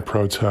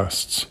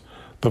counter-protests,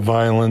 the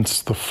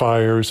violence, the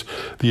fires,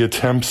 the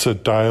attempts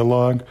at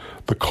dialogue,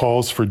 the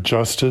calls for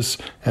justice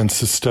and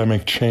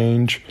systemic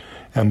change,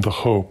 and the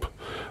hope,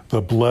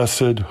 the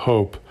blessed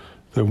hope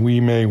that we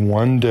may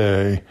one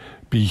day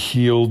be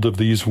healed of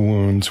these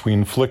wounds we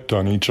inflict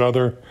on each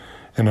other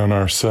and on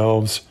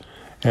ourselves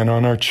and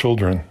on our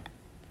children.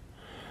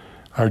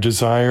 Our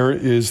desire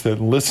is that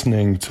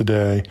listening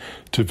today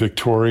to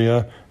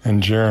Victoria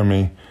and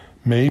Jeremy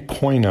may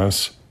point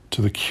us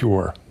to the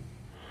cure,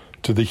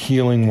 to the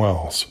healing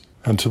wells,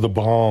 and to the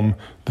balm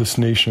this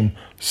nation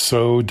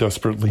so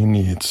desperately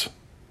needs.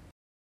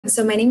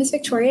 So my name is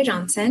Victoria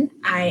Johnson.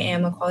 I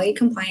am a quality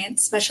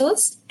compliance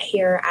specialist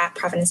here at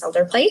Providence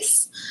Elder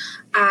Place.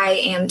 I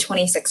am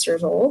 26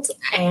 years old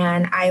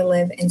and I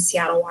live in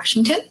Seattle,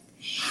 Washington.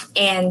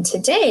 And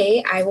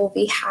today I will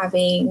be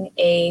having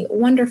a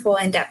wonderful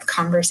in-depth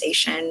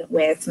conversation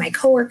with my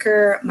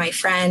coworker, my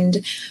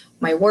friend,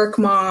 my work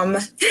mom,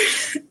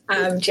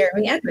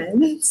 Jeremy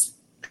Edmonds.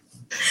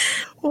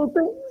 Well,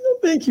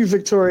 thank you,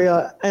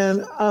 Victoria.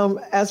 And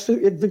as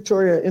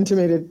Victoria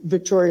intimated,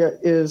 Victoria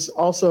is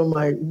also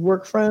my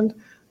work friend,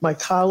 my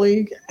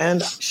colleague,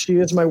 and she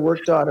is my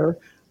work daughter.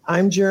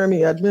 I'm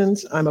Jeremy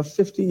Edmonds. I'm a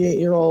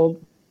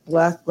 58-year-old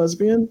Black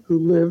lesbian who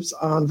lives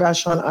on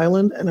Vashon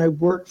Island, and I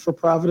work for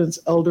Providence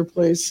Elder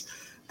Place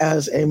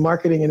as a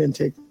marketing and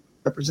intake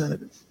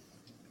representative.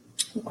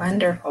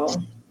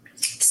 Wonderful.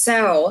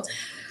 So,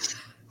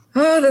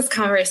 this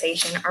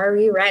conversation. Are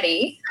we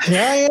ready?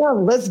 Yeah, I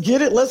am. Let's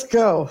get it. Let's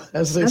go,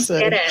 as they say.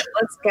 Let's get it.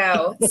 Let's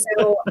go.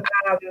 So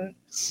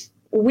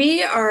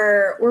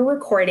we're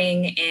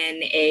recording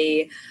in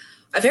a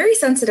very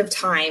sensitive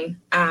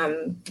time,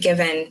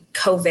 given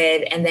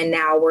COVID. And then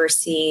now we're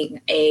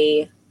seeing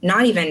a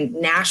not even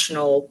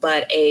national,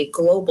 but a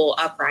global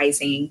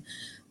uprising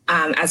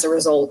as a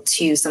result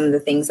to some of the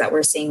things that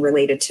we're seeing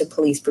related to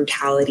police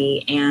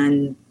brutality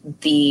and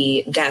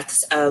the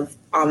deaths of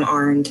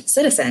unarmed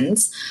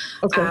citizens.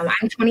 Okay.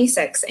 I'm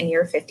 26 and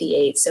you're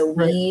 58. So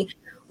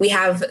we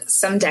have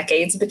some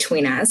decades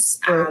between us.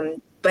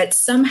 But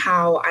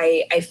somehow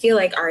I feel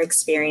like our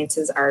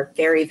experiences are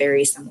very,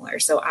 very similar.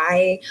 So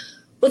I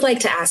would like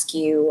to ask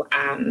you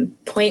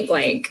point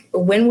blank,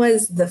 when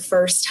was the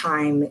first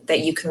time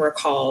that you can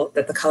recall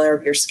that the color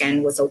of your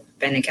skin was a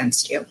weapon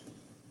against you?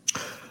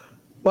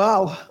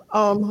 Wow.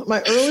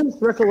 My earliest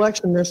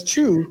recollection, there's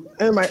two.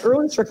 And my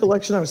earliest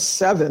recollection, I was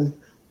 7.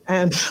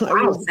 And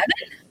wow, 7?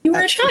 You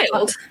were a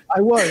child.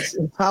 I was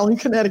in Holland,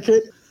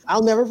 Connecticut.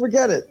 I'll never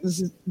forget it. This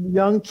is a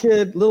young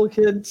kid, little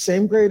kid,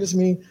 same grade as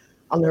me.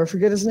 I'll never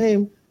forget his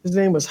name. His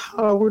name was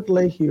Howard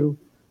Lehue.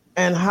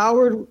 And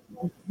Howard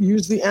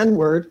used the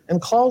N-word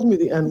and called me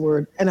the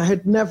N-word. And I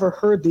had never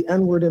heard the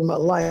N-word in my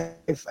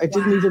life. I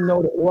didn't even know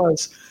what it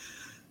was.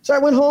 So I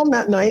went home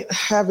that night,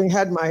 having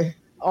had my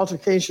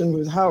altercation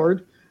with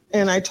Howard.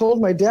 And I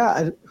told my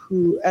dad,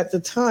 who at the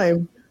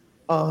time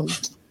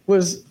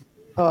was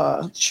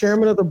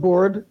chairman of the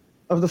board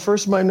of the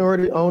first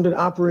minority-owned and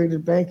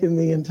operated bank in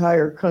the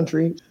entire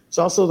country. He's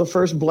also the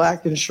first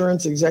Black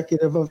insurance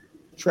executive of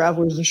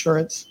Travelers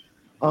Insurance.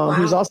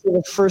 He was also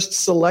the first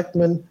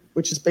selectman,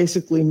 which is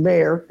basically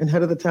mayor and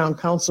head of the town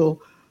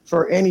council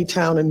for any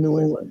town in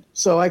New England.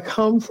 So I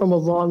come from a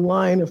long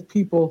line of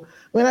people.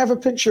 I mean, I have a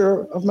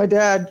picture of my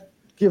dad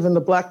giving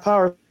the Black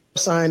Power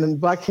sign and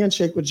Black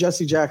handshake with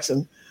Jesse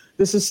Jackson.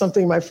 This is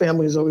something my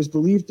family has always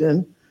believed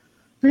in.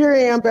 here I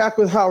am back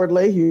with Howard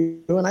Lehue.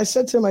 And I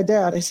said to my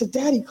dad, I said,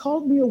 Dad, he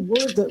called me a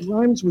word that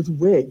rhymes with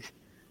wig.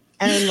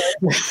 And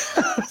my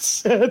dad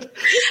said,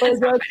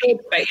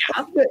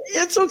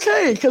 it's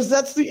okay, because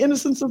that's the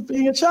innocence of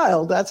being a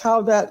child. That's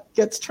how that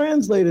gets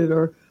translated,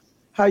 or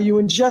how you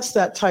ingest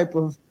that type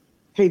of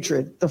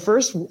hatred. The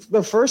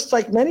first,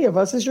 like many of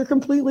us, is you're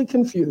completely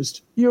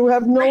confused. You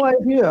have no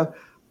idea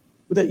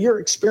that your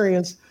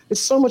experience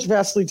is so much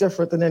vastly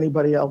different than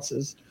anybody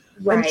else's.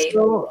 Right. And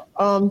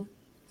so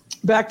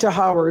back to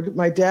Howard,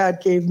 my dad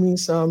gave me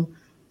some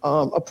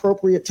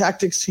appropriate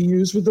tactics to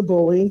use with the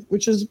bully,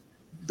 which is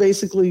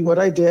basically what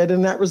I did,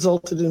 and that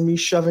resulted in me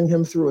shoving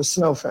him through a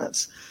snow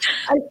fence.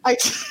 I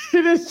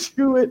didn't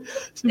do it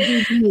to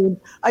be mean.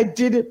 I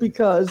did it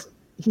because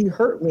he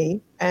hurt me,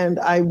 and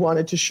I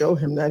wanted to show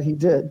him that he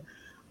did.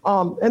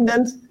 And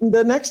then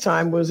the next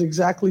time was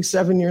exactly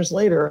 7 years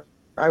later.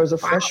 I was a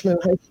freshman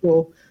in high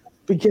school,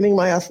 beginning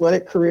my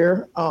athletic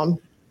career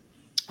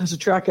as a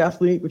track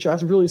athlete, which I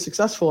was really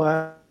successful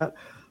at.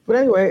 But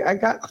anyway, I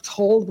got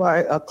told by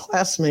a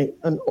classmate,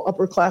 an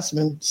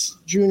upperclassman,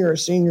 junior or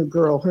senior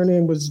girl, her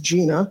name was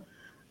Gina,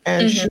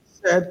 and she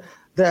said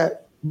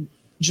that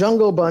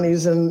jungle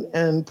bunnies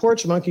and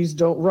porch monkeys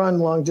don't run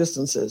long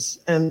distances.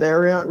 And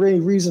there aren't any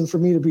reason for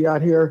me to be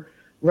out here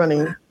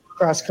running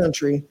cross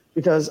country,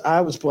 because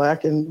I was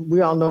Black, and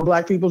we all know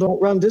Black people don't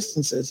run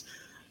distances.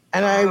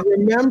 And I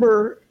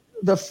remember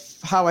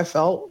how I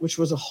felt, which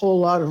was a whole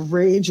lot of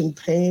rage and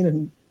pain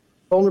and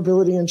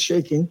vulnerability and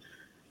shaking.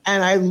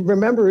 And I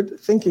remembered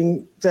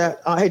thinking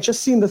that I had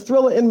just seen the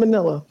Thriller in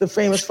Manila, the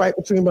famous fight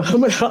between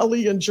Muhammad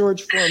Ali and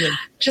George Foreman.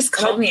 Just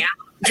call me out.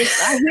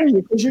 I hear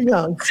you, because you're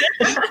young.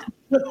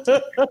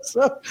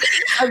 So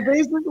I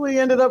basically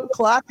ended up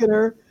clocking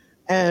her,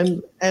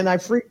 and I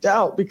freaked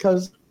out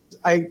because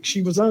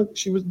she was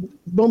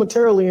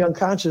momentarily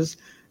unconscious.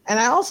 And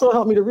I also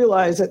helped me to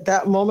realize at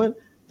that moment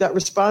that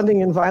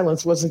responding in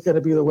violence wasn't going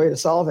to be the way to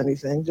solve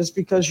anything. Just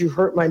because you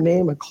hurt my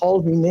name and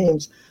called me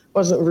names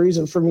wasn't a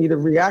reason for me to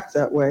react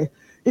that way.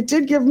 It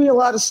did give me a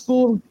lot of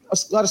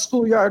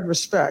schoolyard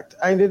respect.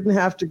 I didn't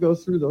have to go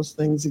through those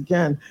things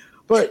again.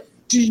 But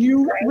do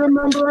you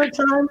remember a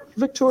time,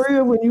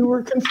 Victoria, when you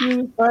were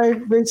confused by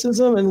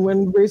racism and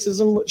when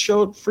racism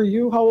showed for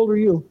you? How old were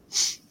you?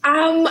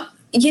 I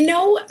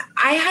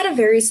had a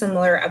very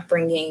similar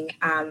upbringing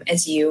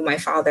as you. My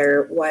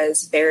father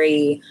was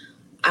very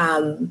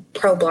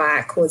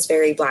pro-Black, was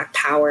very Black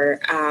power.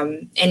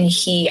 And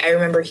I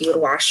remember he would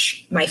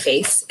wash my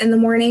face in the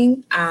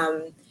morning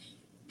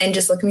and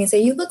just look at me and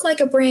say, "You look like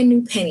a brand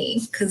new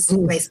penny," because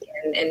my skin.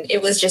 And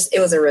it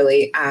was a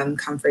really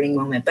comforting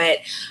moment. But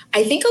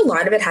I think a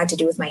lot of it had to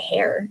do with my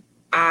hair.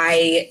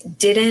 I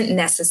didn't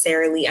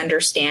necessarily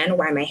understand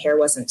why my hair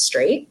wasn't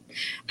straight.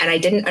 And I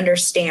didn't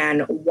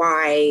understand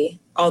why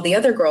all the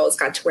other girls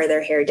got to wear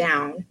their hair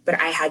down, but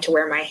I had to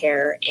wear my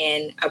hair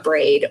in a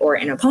braid or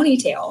in a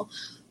ponytail.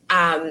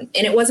 And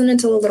it wasn't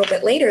until a little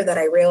bit later that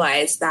I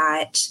realized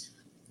that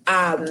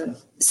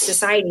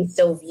society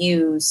still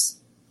views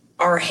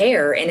our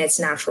hair in its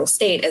natural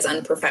state as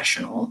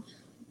unprofessional.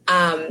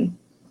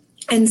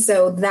 And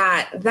so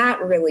that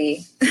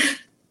really,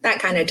 that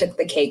kind of took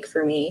the cake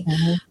for me.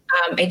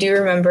 I do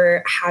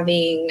remember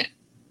having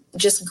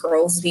just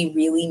girls be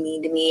really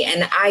mean to me.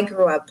 And I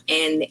grew up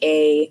in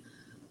an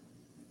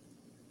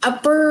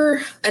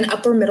upper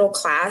middle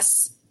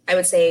class, I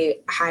would say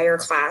higher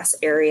class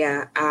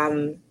area.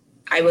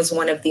 I was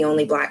one of the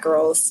only Black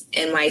girls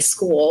in my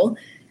school.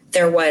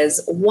 There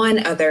was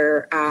one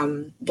other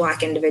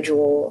Black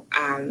individual.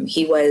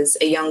 He was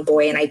a young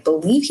boy, and I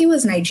believe he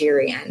was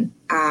Nigerian.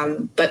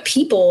 But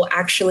people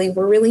actually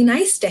were really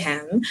nice to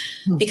him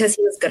because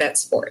he was good at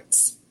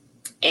sports.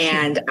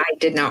 And I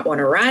did not want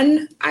to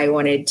run. I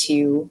wanted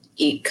to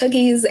eat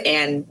cookies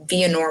and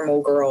be a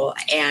normal girl.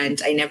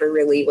 And I never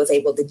really was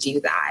able to do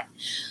that.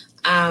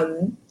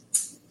 And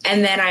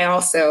then I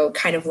also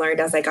kind of learned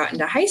as I got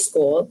into high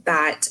school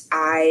that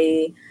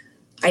I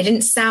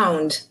didn't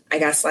sound, I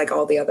guess, like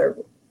all the other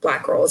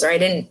Black girls, or I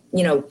didn't,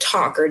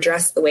 talk or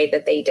dress the way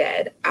that they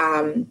did.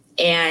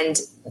 And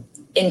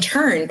in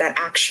turn, that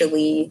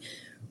actually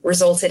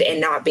resulted in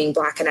not being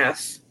Black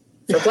enough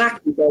for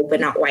Black people,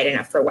 but not white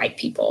enough for white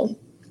people.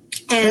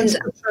 And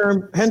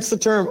hence the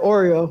term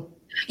Oreo.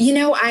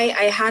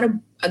 I had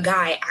a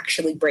guy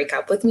actually break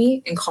up with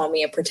me and call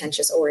me a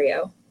pretentious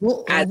Oreo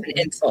as an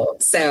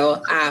insult.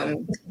 So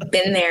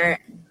been there,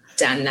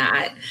 done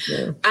that.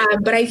 Yeah.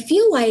 But I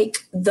feel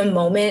like the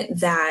moment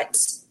that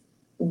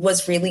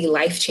was really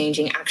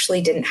life-changing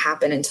actually didn't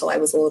happen until I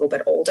was a little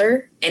bit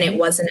older. And it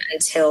wasn't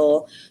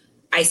until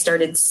I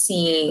started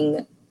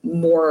seeing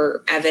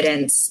more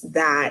evidence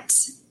that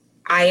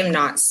I am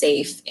not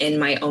safe in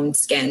my own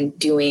skin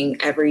doing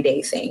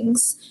everyday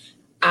things.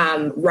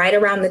 Right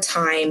around the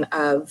time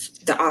of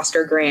the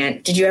Oscar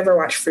Grant, did you ever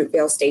watch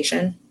Fruitvale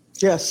Station?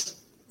 Yes.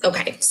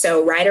 Okay.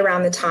 So right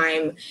around the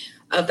time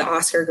of the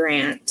Oscar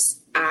Grant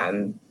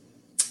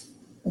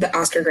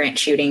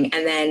shooting,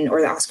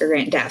 or the Oscar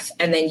Grant death.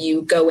 And then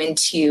you go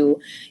into,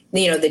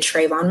 the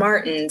Trayvon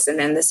Martins and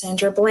then the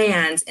Sandra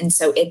Blands. And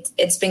so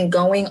it's been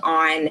going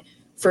on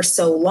for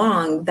so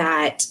long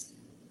that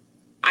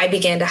I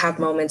began to have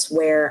moments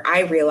where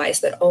I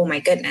realized that, oh my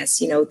goodness,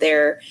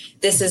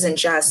 this isn't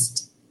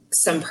just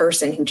some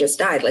person who just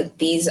died. Like,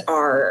 these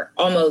are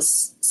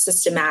almost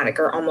systematic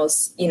or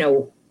almost,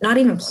 not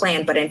even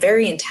planned, but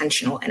very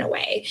intentional in a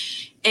way.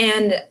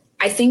 And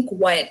I think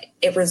what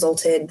it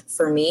resulted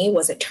for me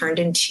was it turned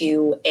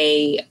into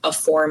a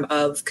form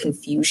of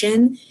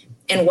confusion.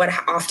 And what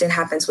often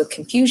happens with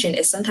confusion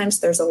is sometimes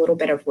there's a little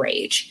bit of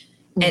rage.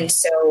 Mm-hmm. And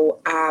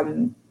so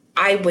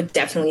I would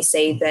definitely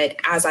say that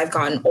as I've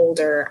gotten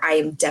older, I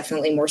am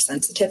definitely more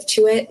sensitive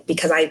to it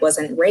because I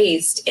wasn't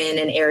raised in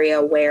an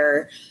area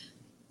where,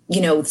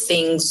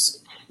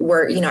 things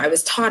were, I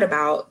was taught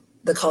about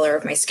the color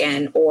of my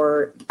skin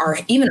or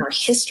even our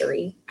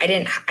history. I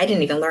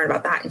didn't even learn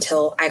about that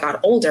until I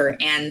got older.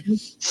 And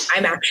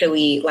I'm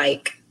actually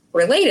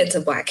related to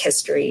Black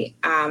history.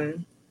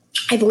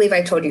 I believe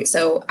I told you.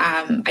 So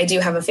I do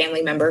have a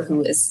family member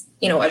who is,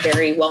 a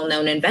very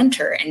well-known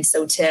inventor. And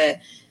so to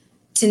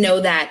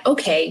know that,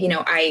 okay,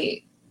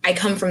 I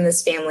come from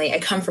this family, I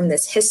come from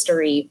this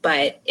history,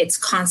 but it's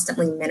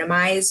constantly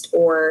minimized,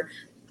 or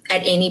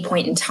at any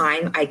point in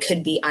time, I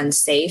could be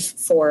unsafe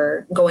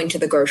for going to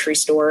the grocery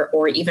store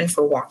or even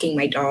for walking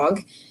my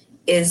dog,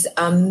 is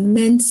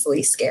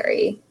immensely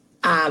scary.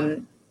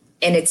 And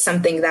it's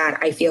something that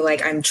I feel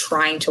like I'm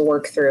trying to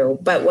work through.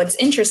 But what's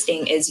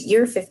interesting is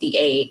you're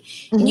 58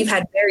 mm-hmm. and you've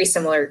had very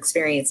similar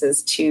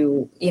experiences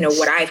to,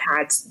 what I've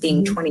had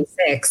being mm-hmm.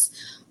 26.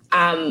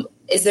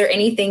 Is there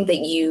anything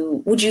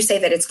that would you say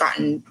that it's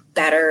gotten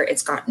better?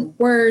 It's gotten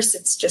worse?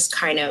 It's just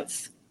kind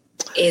of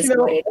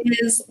what it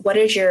is. What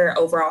is your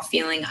overall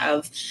feeling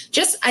of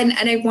just, and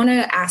I want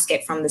to ask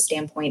it from the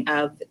standpoint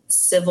of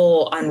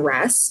civil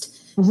unrest.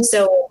 Mm-hmm.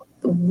 So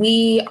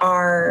we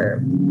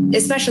are,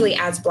 especially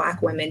as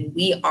Black women,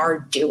 we are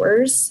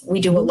doers.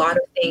 We do a lot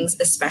of things,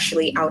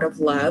 especially out of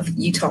love.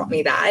 You taught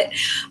me that.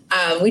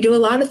 We do a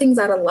lot of things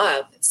out of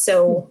love.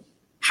 So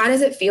how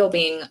does it feel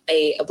being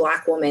a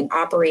Black woman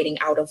operating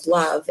out of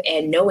love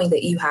and knowing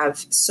that you have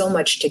so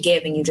much to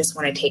give and you just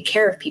want to take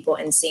care of people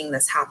and seeing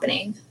this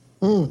happening?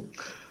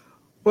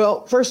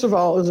 Well, first of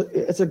all,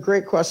 it's a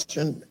great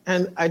question.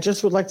 And I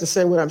just would like to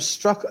say what I'm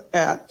struck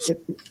at,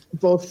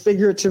 both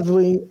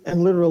figuratively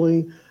and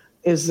literally,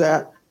 is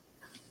that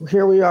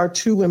here we are,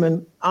 two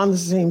women on the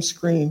same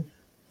screen,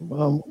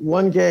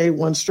 one gay,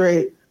 one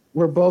straight.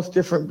 We're both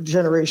different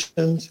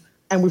generations,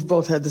 and we've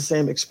both had the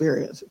same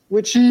experience,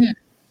 which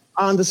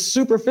on the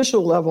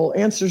superficial level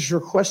answers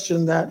your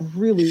question that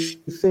really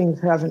things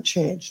haven't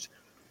changed.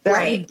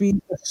 That would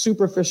be a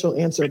superficial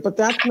answer, but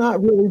that's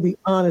not really the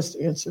honest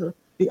answer.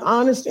 The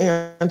honest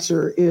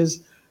answer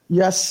is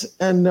yes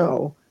and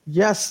no.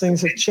 Yes,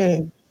 things have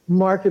changed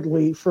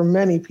markedly for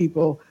many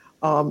people.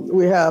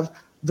 We have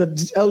the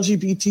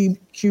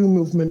LGBTQ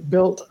movement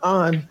built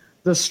on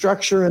the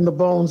structure and the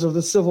bones of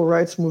the civil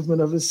rights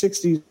movement of the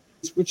 60s,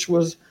 which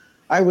was,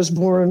 I was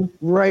born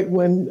right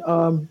when,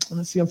 I'm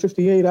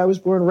 58. I was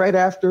born right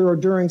after or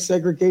during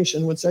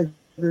segregation, when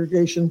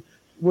segregation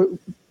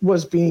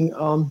was being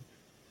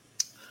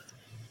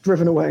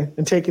driven away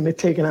and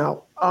taken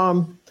out.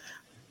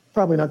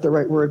 Probably not the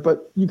right word,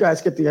 but you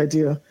guys get the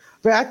idea.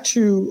 Back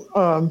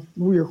to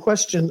your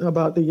question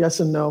about the yes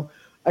and no.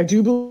 I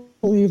do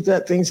believe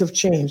that things have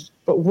changed,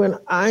 but when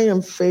I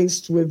am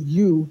faced with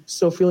you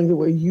still feeling the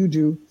way you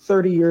do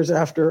 30 years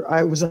after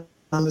I was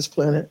on this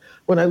planet,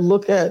 when I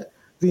look at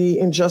the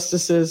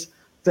injustices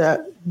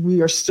that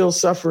we are still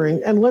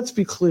suffering, and let's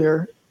be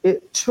clear,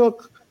 it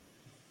took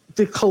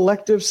the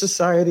collective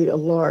society at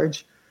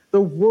large,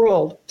 the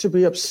world, to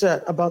be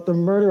upset about the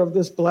murder of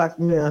this Black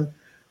man,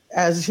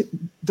 as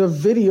the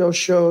video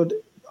showed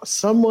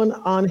someone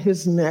on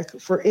his neck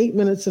for 8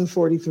 minutes and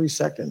 43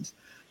 seconds.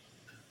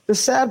 The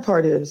sad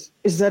part is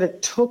that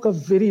it took a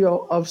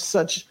video of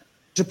such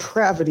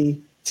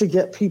depravity to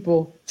get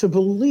people to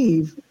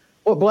believe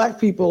what Black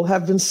people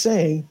have been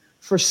saying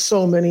for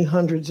so many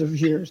hundreds of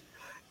years.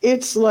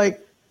 It's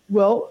like,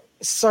 well,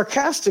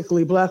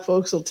 sarcastically, Black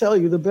folks will tell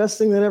you the best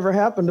thing that ever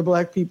happened to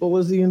Black people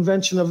was the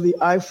invention of the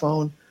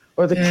iPhone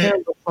or the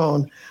camera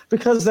phone,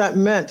 because that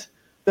meant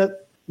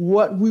that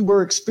what we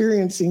were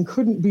experiencing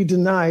couldn't be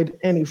denied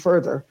any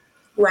further.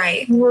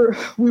 Right.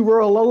 We were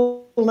a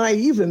little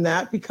naive in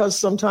that, because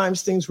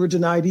sometimes things were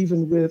denied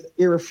even with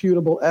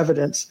irrefutable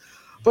evidence.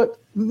 But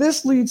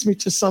this leads me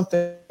to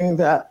something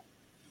that,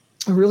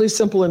 a really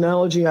simple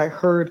analogy I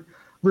heard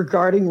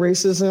regarding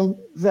racism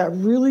that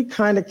really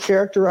kind of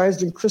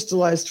characterized and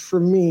crystallized for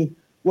me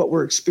what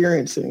we're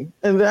experiencing.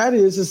 And that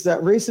is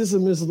that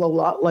racism is a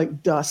lot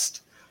like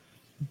dust.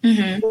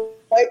 Mm-hmm.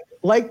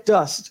 Like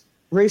dust,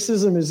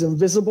 racism is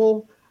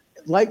invisible.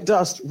 Like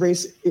dust,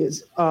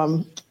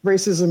 racism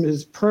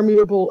is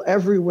permeable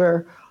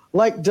everywhere.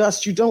 Like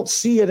dust, you don't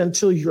see it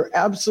until you're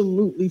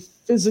absolutely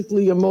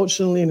physically,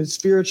 emotionally, and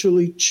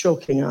spiritually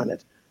choking on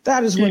it.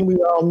 That is when we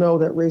all know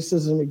that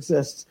racism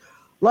exists.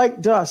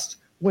 Like dust,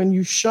 when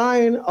you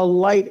shine a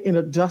light in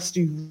a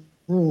dusty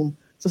room,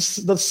 the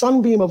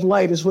sunbeam of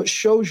light is what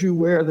shows you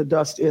where the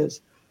dust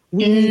is.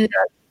 We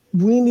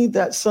need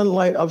that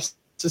sunlight of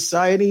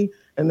society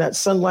and that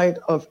sunlight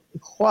of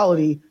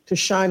equality to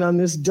shine on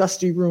this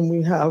dusty room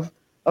we have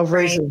of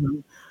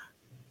racism.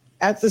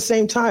 At the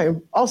same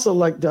time, also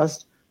like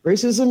dust,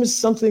 racism is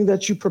something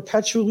that you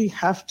perpetually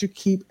have to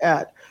keep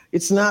at.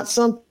 It's not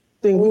something,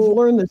 we've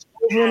learned this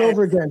over and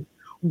over again.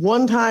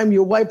 One time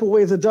you wipe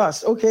away the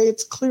dust. Okay,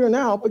 it's clear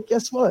now, but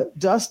guess what?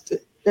 Dust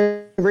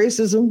and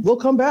racism will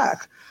come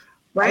back.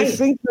 I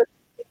think that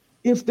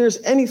if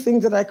there's anything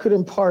that I could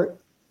impart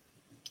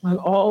on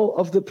all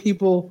of the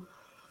people,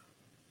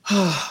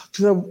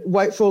 to the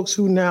white folks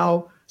who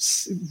now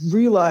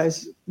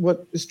realize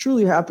what is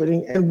truly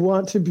happening and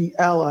want to be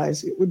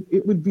allies,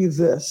 it would be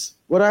this.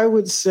 What I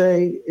would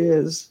say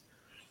is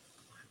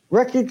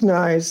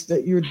recognize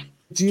that you're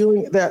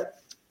dealing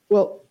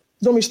well,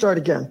 let me start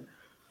again.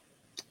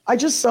 I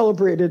just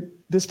celebrated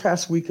this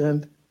past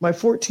weekend my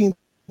 14th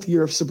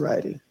year of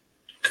sobriety.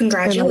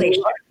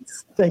 Congratulations.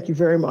 Thank you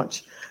very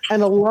much.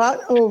 And a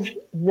lot of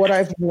what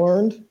I've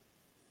learned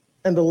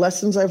and the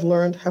lessons I've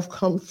learned have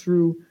come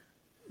through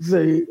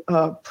the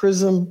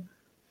prism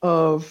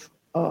of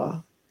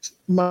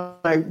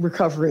my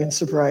recovery and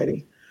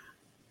sobriety.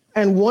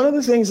 And one of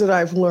the things that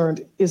I've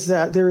learned is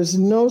that there is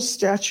no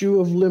statute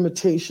of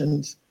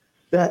limitations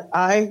that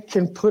I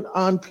can put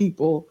on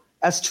people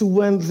as to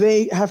when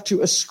they have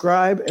to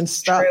ascribe and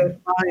stop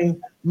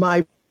buying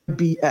my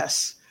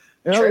BS.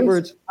 In other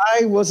words,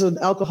 I was an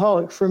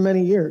alcoholic for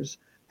many years,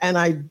 and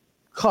I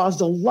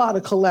caused a lot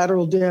of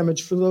collateral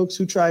damage for those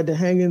who tried to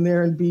hang in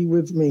there and be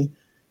with me.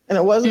 And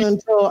it wasn't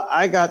until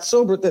I got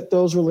sober that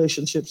those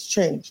relationships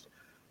changed.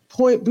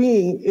 Point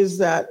being is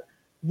that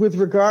with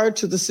regard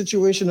to the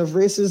situation of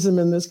racism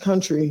in this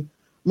country,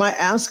 my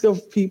ask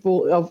of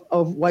people,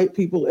 of white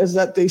people, is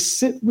that they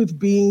sit with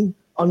being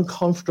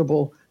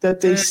uncomfortable,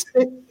 that they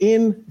sit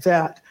in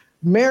that,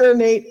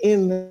 marinate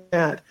in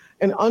that,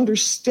 and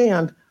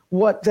understand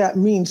what that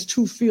means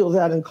to feel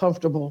that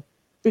uncomfortable.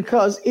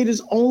 Because it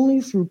is only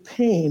through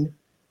pain,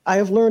 I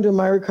have learned in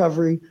my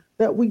recovery,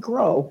 that we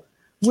grow.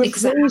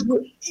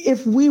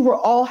 If we were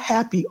all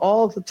happy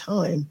all the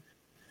time,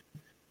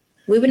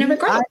 we would never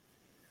grow.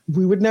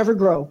 We would never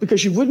grow,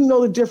 because you wouldn't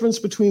know the difference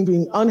between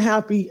being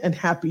unhappy and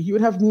happy. You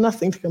would have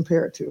nothing to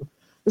compare it to.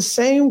 The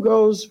same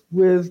goes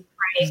with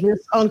this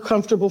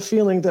uncomfortable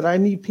feeling that I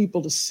need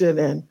people to sit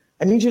in.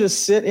 I need you to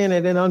sit in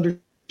it and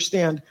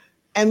understand.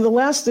 And the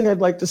last thing I'd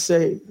like to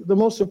say, the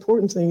most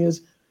important thing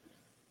is,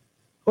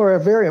 or a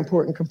very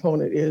important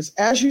component is,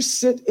 as you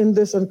sit in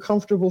this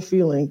uncomfortable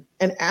feeling,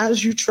 and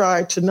as you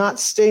try to not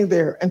stay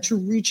there and to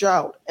reach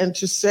out and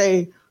to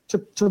say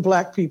to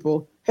Black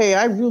people, hey,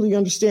 I really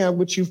understand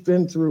what you've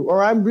been through,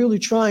 or I'm really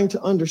trying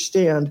to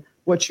understand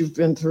what you've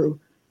been through.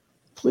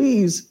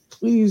 Please,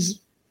 please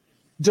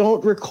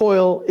don't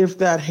recoil if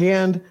that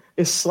hand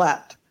is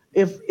slapped.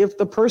 If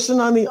the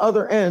person on the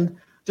other end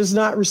does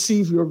not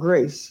receive your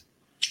grace.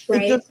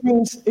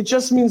 It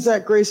just means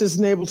that grace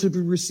isn't able to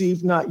be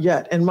received, not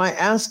yet. And my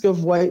ask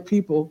of white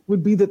people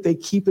would be that they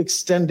keep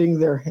extending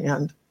their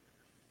hand.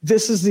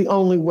 This is the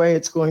only way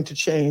it's going to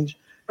change,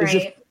 is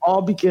if we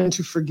all begin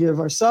to forgive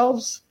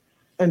ourselves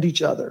and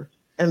each other.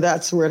 And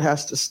that's where it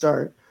has to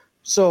start.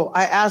 So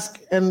I ask,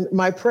 and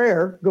my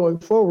prayer going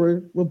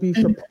forward will be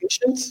for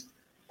patience,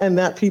 and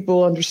that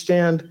people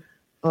understand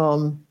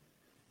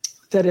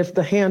that if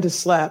the hand is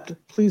slapped,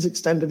 please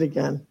extend it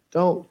again.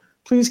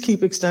 Please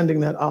keep extending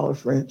that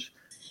olive branch.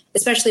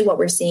 Especially what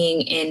we're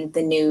seeing in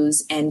the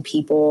news and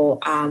people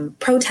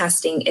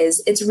protesting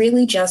is it's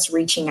really just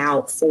reaching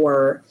out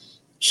for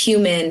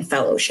human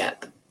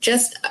fellowship,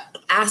 just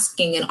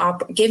asking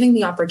and giving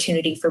the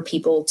opportunity for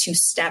people to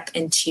step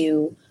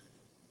into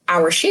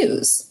our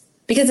shoes,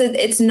 because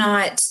it's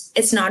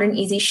not an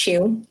easy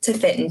shoe to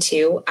fit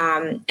into.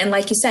 And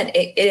like you said,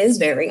 it is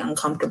very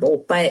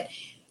uncomfortable, but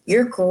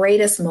your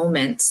greatest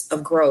moments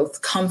of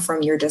growth come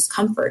from your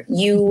discomfort.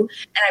 And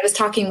I was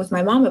talking with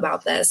my mom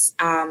about this.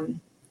 I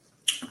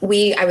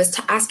was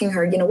asking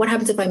her, what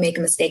happens if I make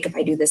a mistake, if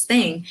I do this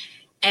thing?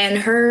 And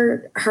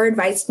her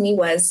advice to me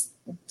was,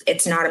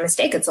 it's not a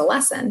mistake, it's a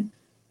lesson.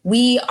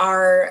 We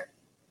are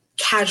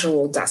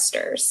casual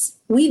dusters.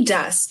 We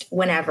dust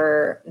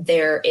whenever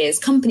there is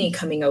company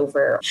coming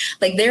over.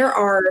 Like, there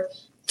are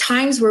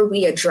times where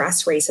we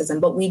address racism,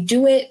 but we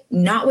do it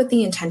not with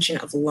the intention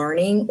of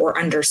learning or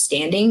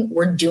understanding.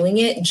 We're doing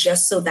it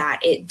just so that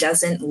it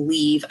doesn't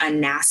leave a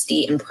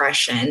nasty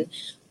impression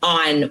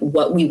on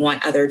what we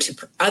want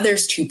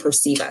others to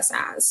perceive us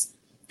as.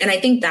 And I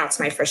think that's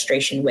my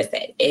frustration with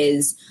it,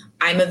 is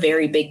I'm a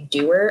very big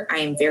doer. I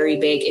am very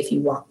big, if you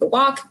walk the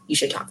walk, you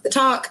should talk the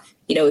talk.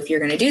 If you're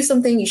going to do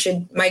something,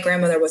 my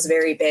grandmother was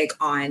very big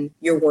on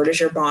your word is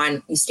your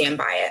bond, you stand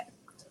by it.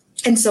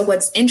 And so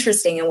what's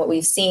interesting and what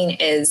we've seen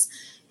is,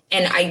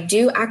 and I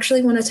do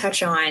actually want to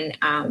touch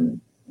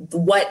on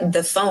what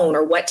the phone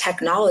or what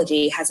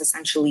technology has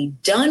essentially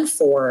done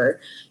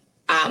for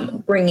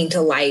bringing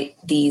to light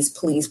these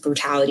police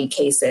brutality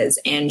cases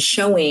and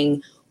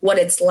showing what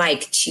it's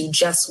like to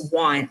just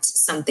want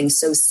something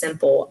so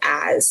simple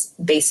as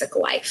basic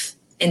life,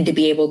 and to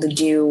be able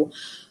to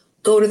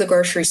go to the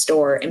grocery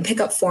store and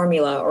pick up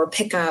formula or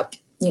pick up,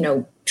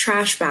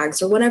 trash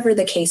bags or whatever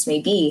the case may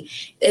be,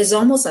 is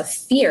almost a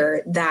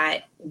fear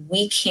that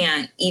we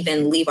can't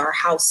even leave our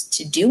house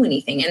to do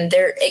anything. And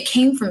it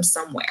came from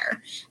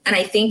somewhere. And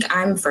I think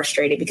I'm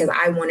frustrated because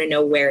I want to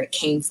know where it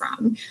came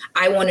from.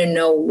 I want to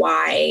know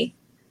why,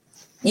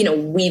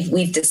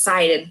 we've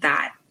decided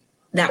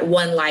that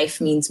one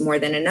life means more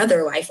than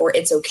another life, or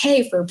it's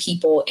okay for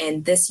people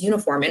in this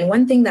uniform. And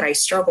one thing that I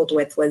struggled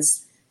with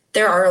was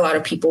there are a lot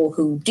of people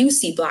who do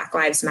see Black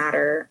Lives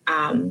Matter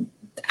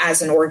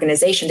as an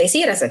organization. They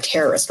see it as a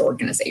terrorist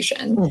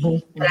organization.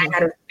 And I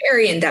had a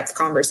very in-depth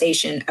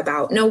conversation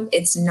about, no,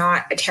 it's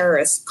not a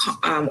terrorist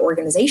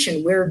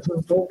organization. We're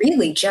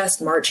really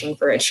just marching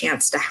for a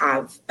chance to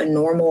have a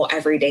normal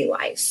everyday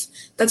life.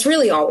 That's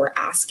really all we're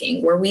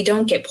asking, where we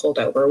don't get pulled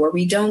over, where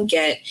we don't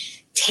get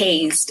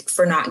tased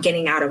for not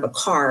getting out of a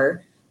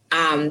car.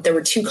 There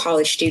were 2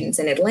 college students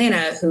in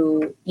Atlanta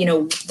who,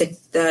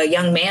 the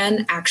young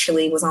man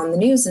actually was on the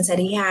news and said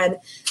he had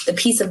the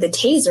piece of the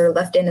taser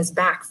left in his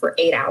back for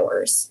 8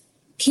 hours.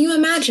 Can you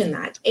imagine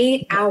that?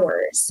 8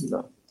 hours.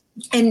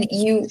 And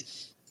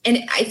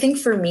I think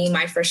for me,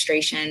 my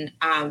frustration,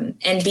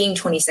 and being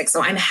 26,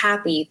 so I'm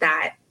happy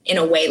that in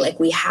a way, like,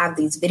 we have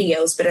these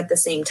videos, but at the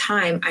same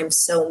time, I'm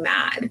so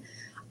mad.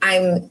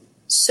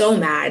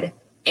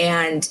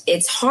 And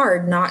it's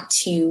hard not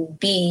to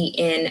be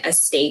in a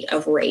state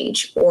of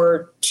rage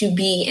or to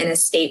be in a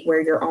state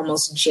where you're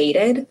almost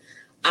jaded.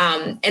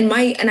 And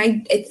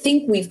I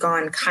think we've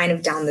gone kind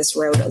of down this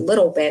road a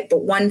little bit.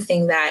 But one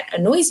thing that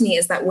annoys me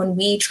is that when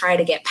we try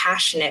to get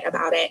passionate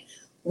about it,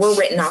 we're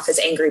written off as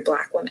angry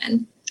Black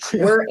women.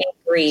 Yeah. We're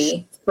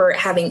angry for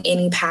having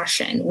any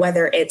passion,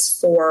 whether it's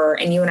for,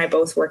 and you and I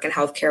both work in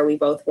healthcare, we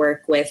both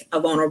work with a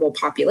vulnerable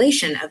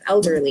population of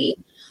elderly.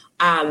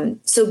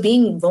 So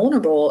being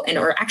vulnerable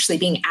or actually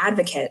being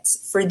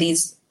advocates for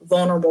these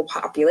vulnerable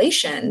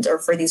populations or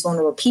for these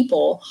vulnerable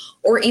people,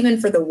 or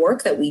even for the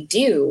work that we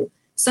do,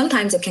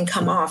 sometimes it can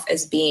come off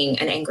as being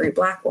an angry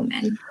Black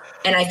woman.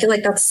 And I feel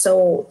like that's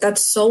so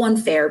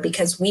unfair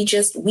because we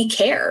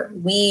care.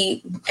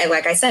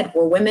 Like I said,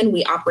 we're women,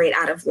 we operate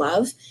out of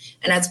love.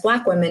 And as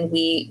Black women,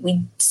 we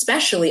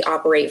especially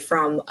operate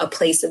from a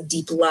place of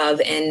deep love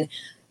and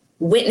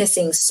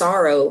witnessing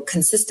sorrow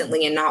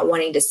consistently and not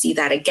wanting to see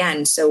that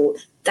again. So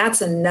that's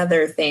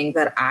another thing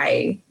that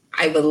I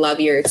would love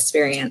your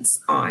experience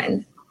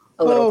on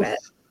a little bit.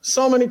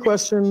 So many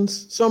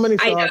questions, so many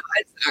thoughts. I know,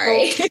 I'm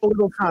sorry. So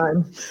little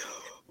time.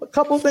 A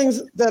couple of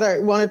things that I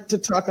wanted to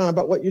talk on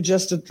about what you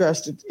just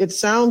addressed. It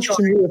sounds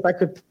to me, if I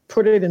could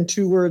put it in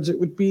 2 words, it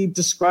would be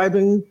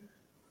describing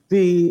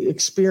the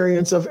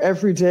experience of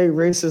everyday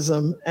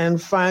racism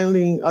and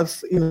finding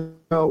us,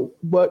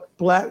 what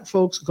Black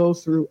folks go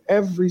through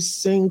every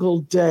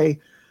single day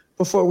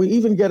before we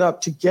even get up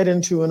to get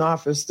into an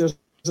office. There's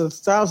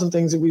 1,000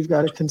 things that we've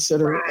got to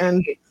consider. Right.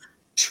 And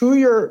to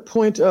your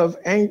point of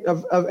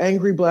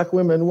angry Black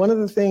women, one of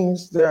the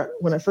things that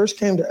when I first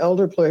came to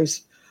Elder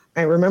Place,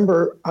 I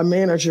remember a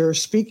manager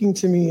speaking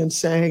to me and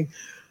saying,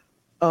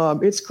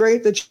 it's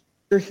great that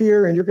you're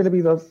here and you're going to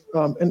be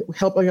and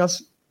helping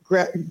us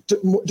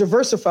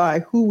diversify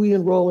who we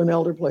enroll in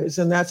Elder Place.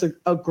 And that's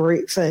a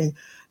great thing.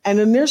 And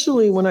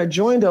initially, when I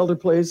joined Elder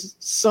Place,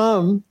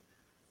 it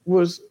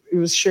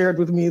was shared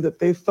with me that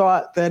they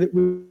thought that it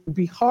would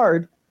be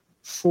hard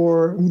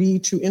for me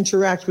to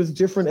interact with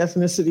different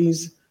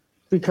ethnicities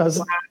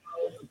because,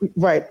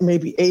 right,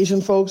 maybe Asian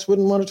folks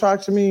wouldn't want to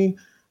talk to me,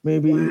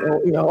 maybe,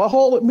 a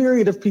whole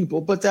myriad of people,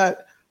 but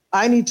that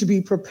I need to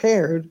be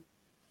prepared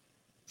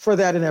for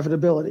that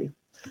inevitability.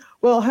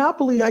 Well,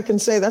 happily, I can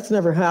say that's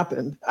never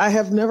happened. I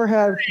have never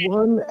had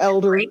one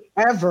elder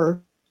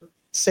ever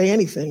say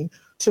anything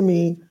to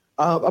me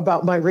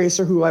about my race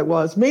or who I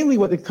was. Mainly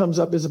what it comes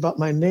up is about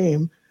my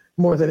name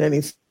more than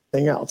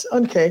anything else.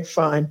 Okay,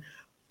 fine.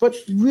 But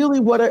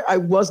really what I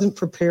wasn't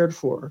prepared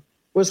for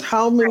was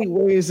how many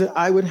ways that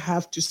I would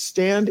have to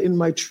stand in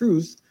my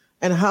truth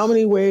and how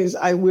many ways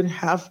I would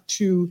have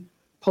to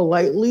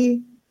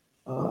politely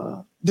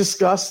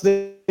discuss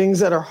the things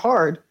that are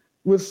hard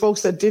with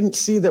folks that didn't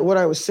see that what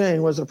I was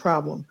saying was a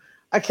problem.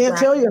 I can't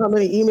tell you how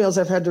many emails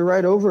I've had to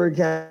write over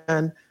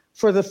again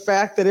for the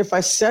fact that if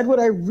I said what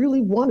I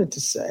really wanted to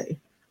say,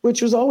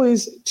 which was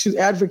always to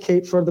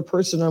advocate for the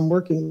person I'm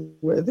working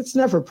with, it's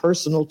never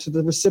personal to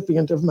the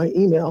recipient of my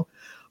email,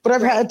 but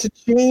I've had to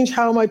change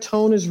how my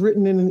tone is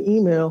written in an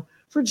email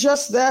for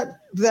just that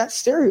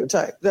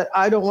stereotype that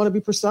I don't want to be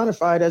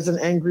personified as an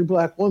angry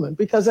Black woman,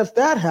 because if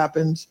that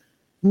happens,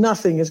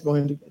 nothing is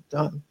going to get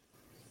done.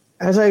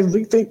 As I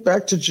think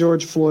back to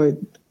George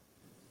Floyd,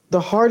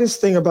 the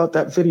hardest thing about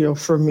that video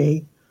for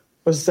me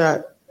was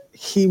that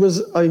he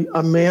was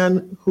a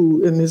man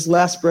who in his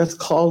last breath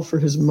called for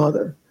his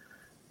mother.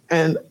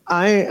 And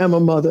I am a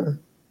mother.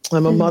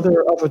 I'm a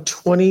mother of a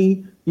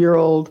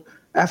 20-year-old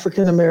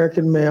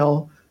African-American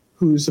male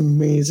who's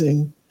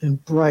amazing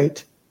and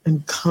bright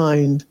and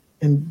kind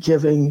and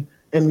giving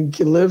and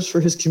lives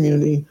for his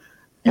community.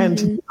 And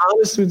to be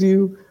honest with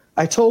you,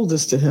 I told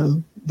this to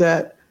him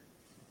that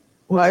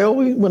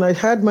when I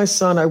had my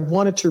son, I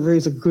wanted to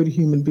raise a good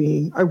human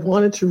being. I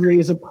wanted to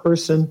raise a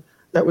person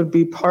that would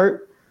be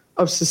part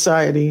of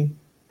society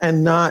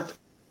and not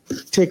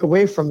take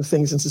away from the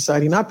things in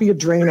society, not be a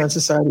drain on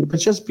society, but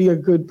just be a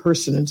good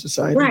person in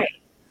society. Right.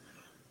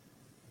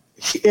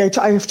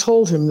 I have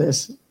told him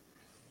this,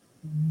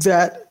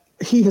 that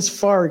he has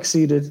far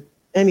exceeded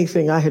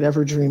anything I had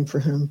ever dreamed for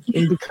him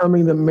in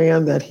becoming the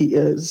man that he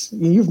is.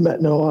 You've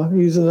met Noah.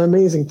 He's an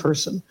amazing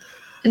person.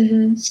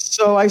 Mm-hmm.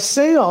 So I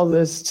say all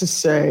this to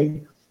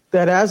say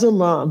that as a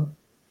mom,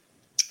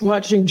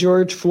 watching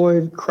George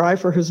Floyd cry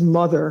for his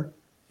mother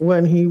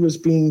when he was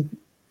being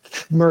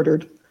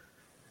murdered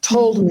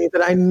told me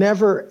that I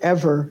never,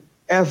 ever,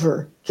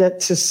 ever get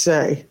to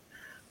say,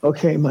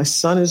 okay, my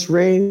son is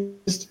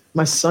raised,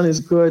 my son is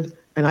good,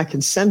 and I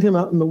can send him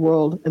out in the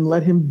world and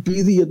let him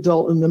be the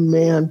adult and the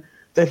man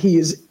that he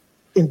is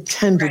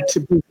intended to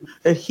be,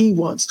 that he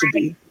wants to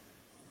be.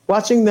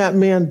 Watching that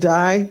man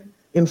die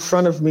in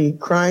front of me,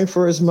 crying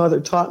for his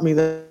mother, taught me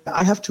that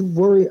I have to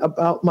worry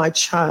about my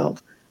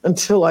child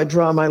until I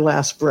draw my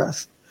last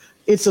breath.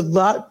 It's a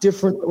lot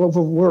different of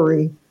a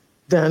worry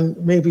than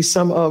maybe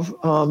some of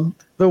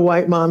the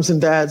white moms and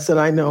dads that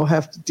I know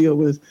have to deal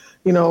with.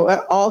 You know,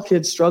 all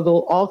kids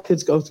struggle, all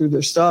kids go through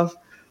their stuff,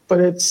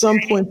 but at some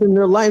point in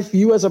their life,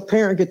 you as a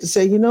parent get to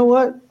say, you know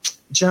what,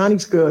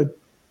 Johnny's good.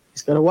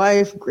 He's got a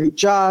wife, great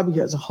job, he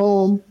has a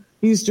home,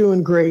 he's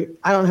doing great.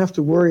 I don't have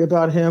to worry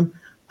about him.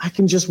 I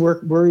can just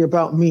worry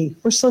about me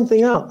or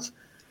something else.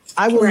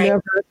 I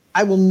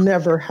will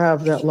never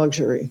have that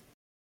luxury.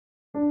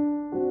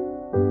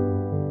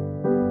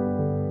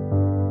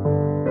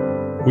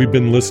 We've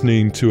been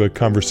listening to a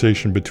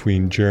conversation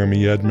between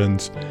Jeremy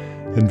Edmonds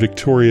and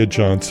Victoria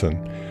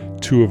Johnson,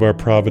 two of our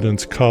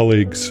Providence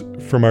colleagues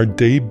from our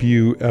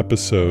debut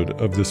episode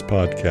of this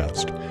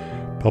podcast,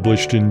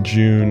 published in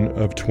June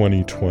of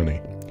 2020.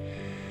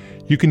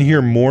 You can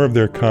hear more of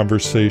their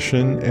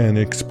conversation and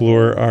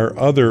explore our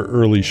other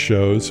early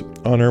shows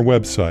on our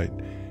website,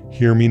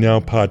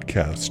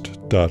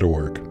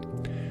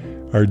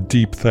 hearmenowpodcast.org. Our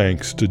deep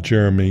thanks to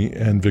Jeremy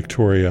and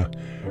Victoria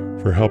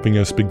for helping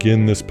us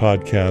begin this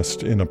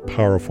podcast in a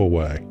powerful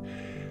way.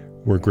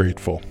 We're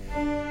grateful.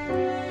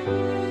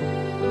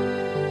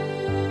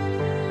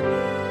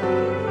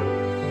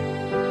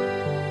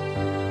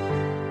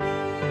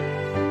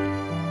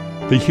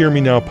 The Hear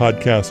Me Now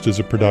podcast is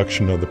a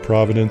production of the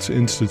Providence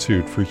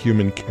Institute for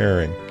Human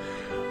Caring.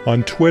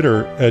 On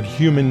Twitter at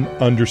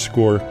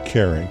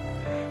human_caring.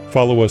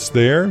 Follow us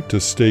there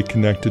to stay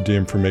connected to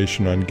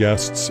information on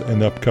guests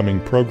and upcoming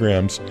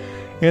programs,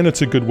 and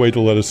it's a good way to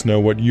let us know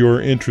what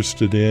you're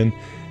interested in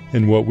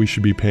and what we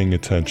should be paying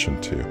attention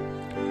to.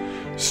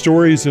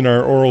 Stories in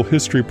our oral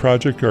history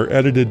project are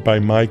edited by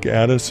Mike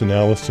Addis and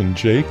Allison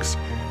Jakes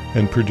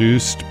and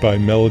produced by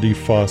Melody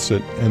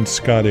Fawcett and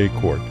Scott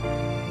Acord.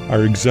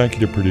 Our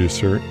executive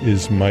producer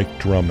is Mike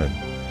Drummond.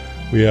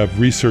 We have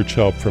research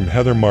help from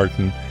Heather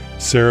Martin,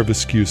 Sarah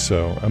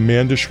Viscuso,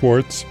 Amanda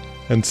Schwartz,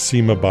 and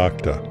Seema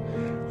Bhakta.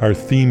 Our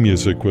theme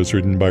music was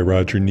written by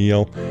Roger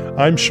Neal.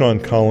 I'm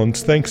Sean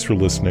Collins. Thanks for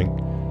listening.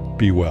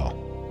 Be well.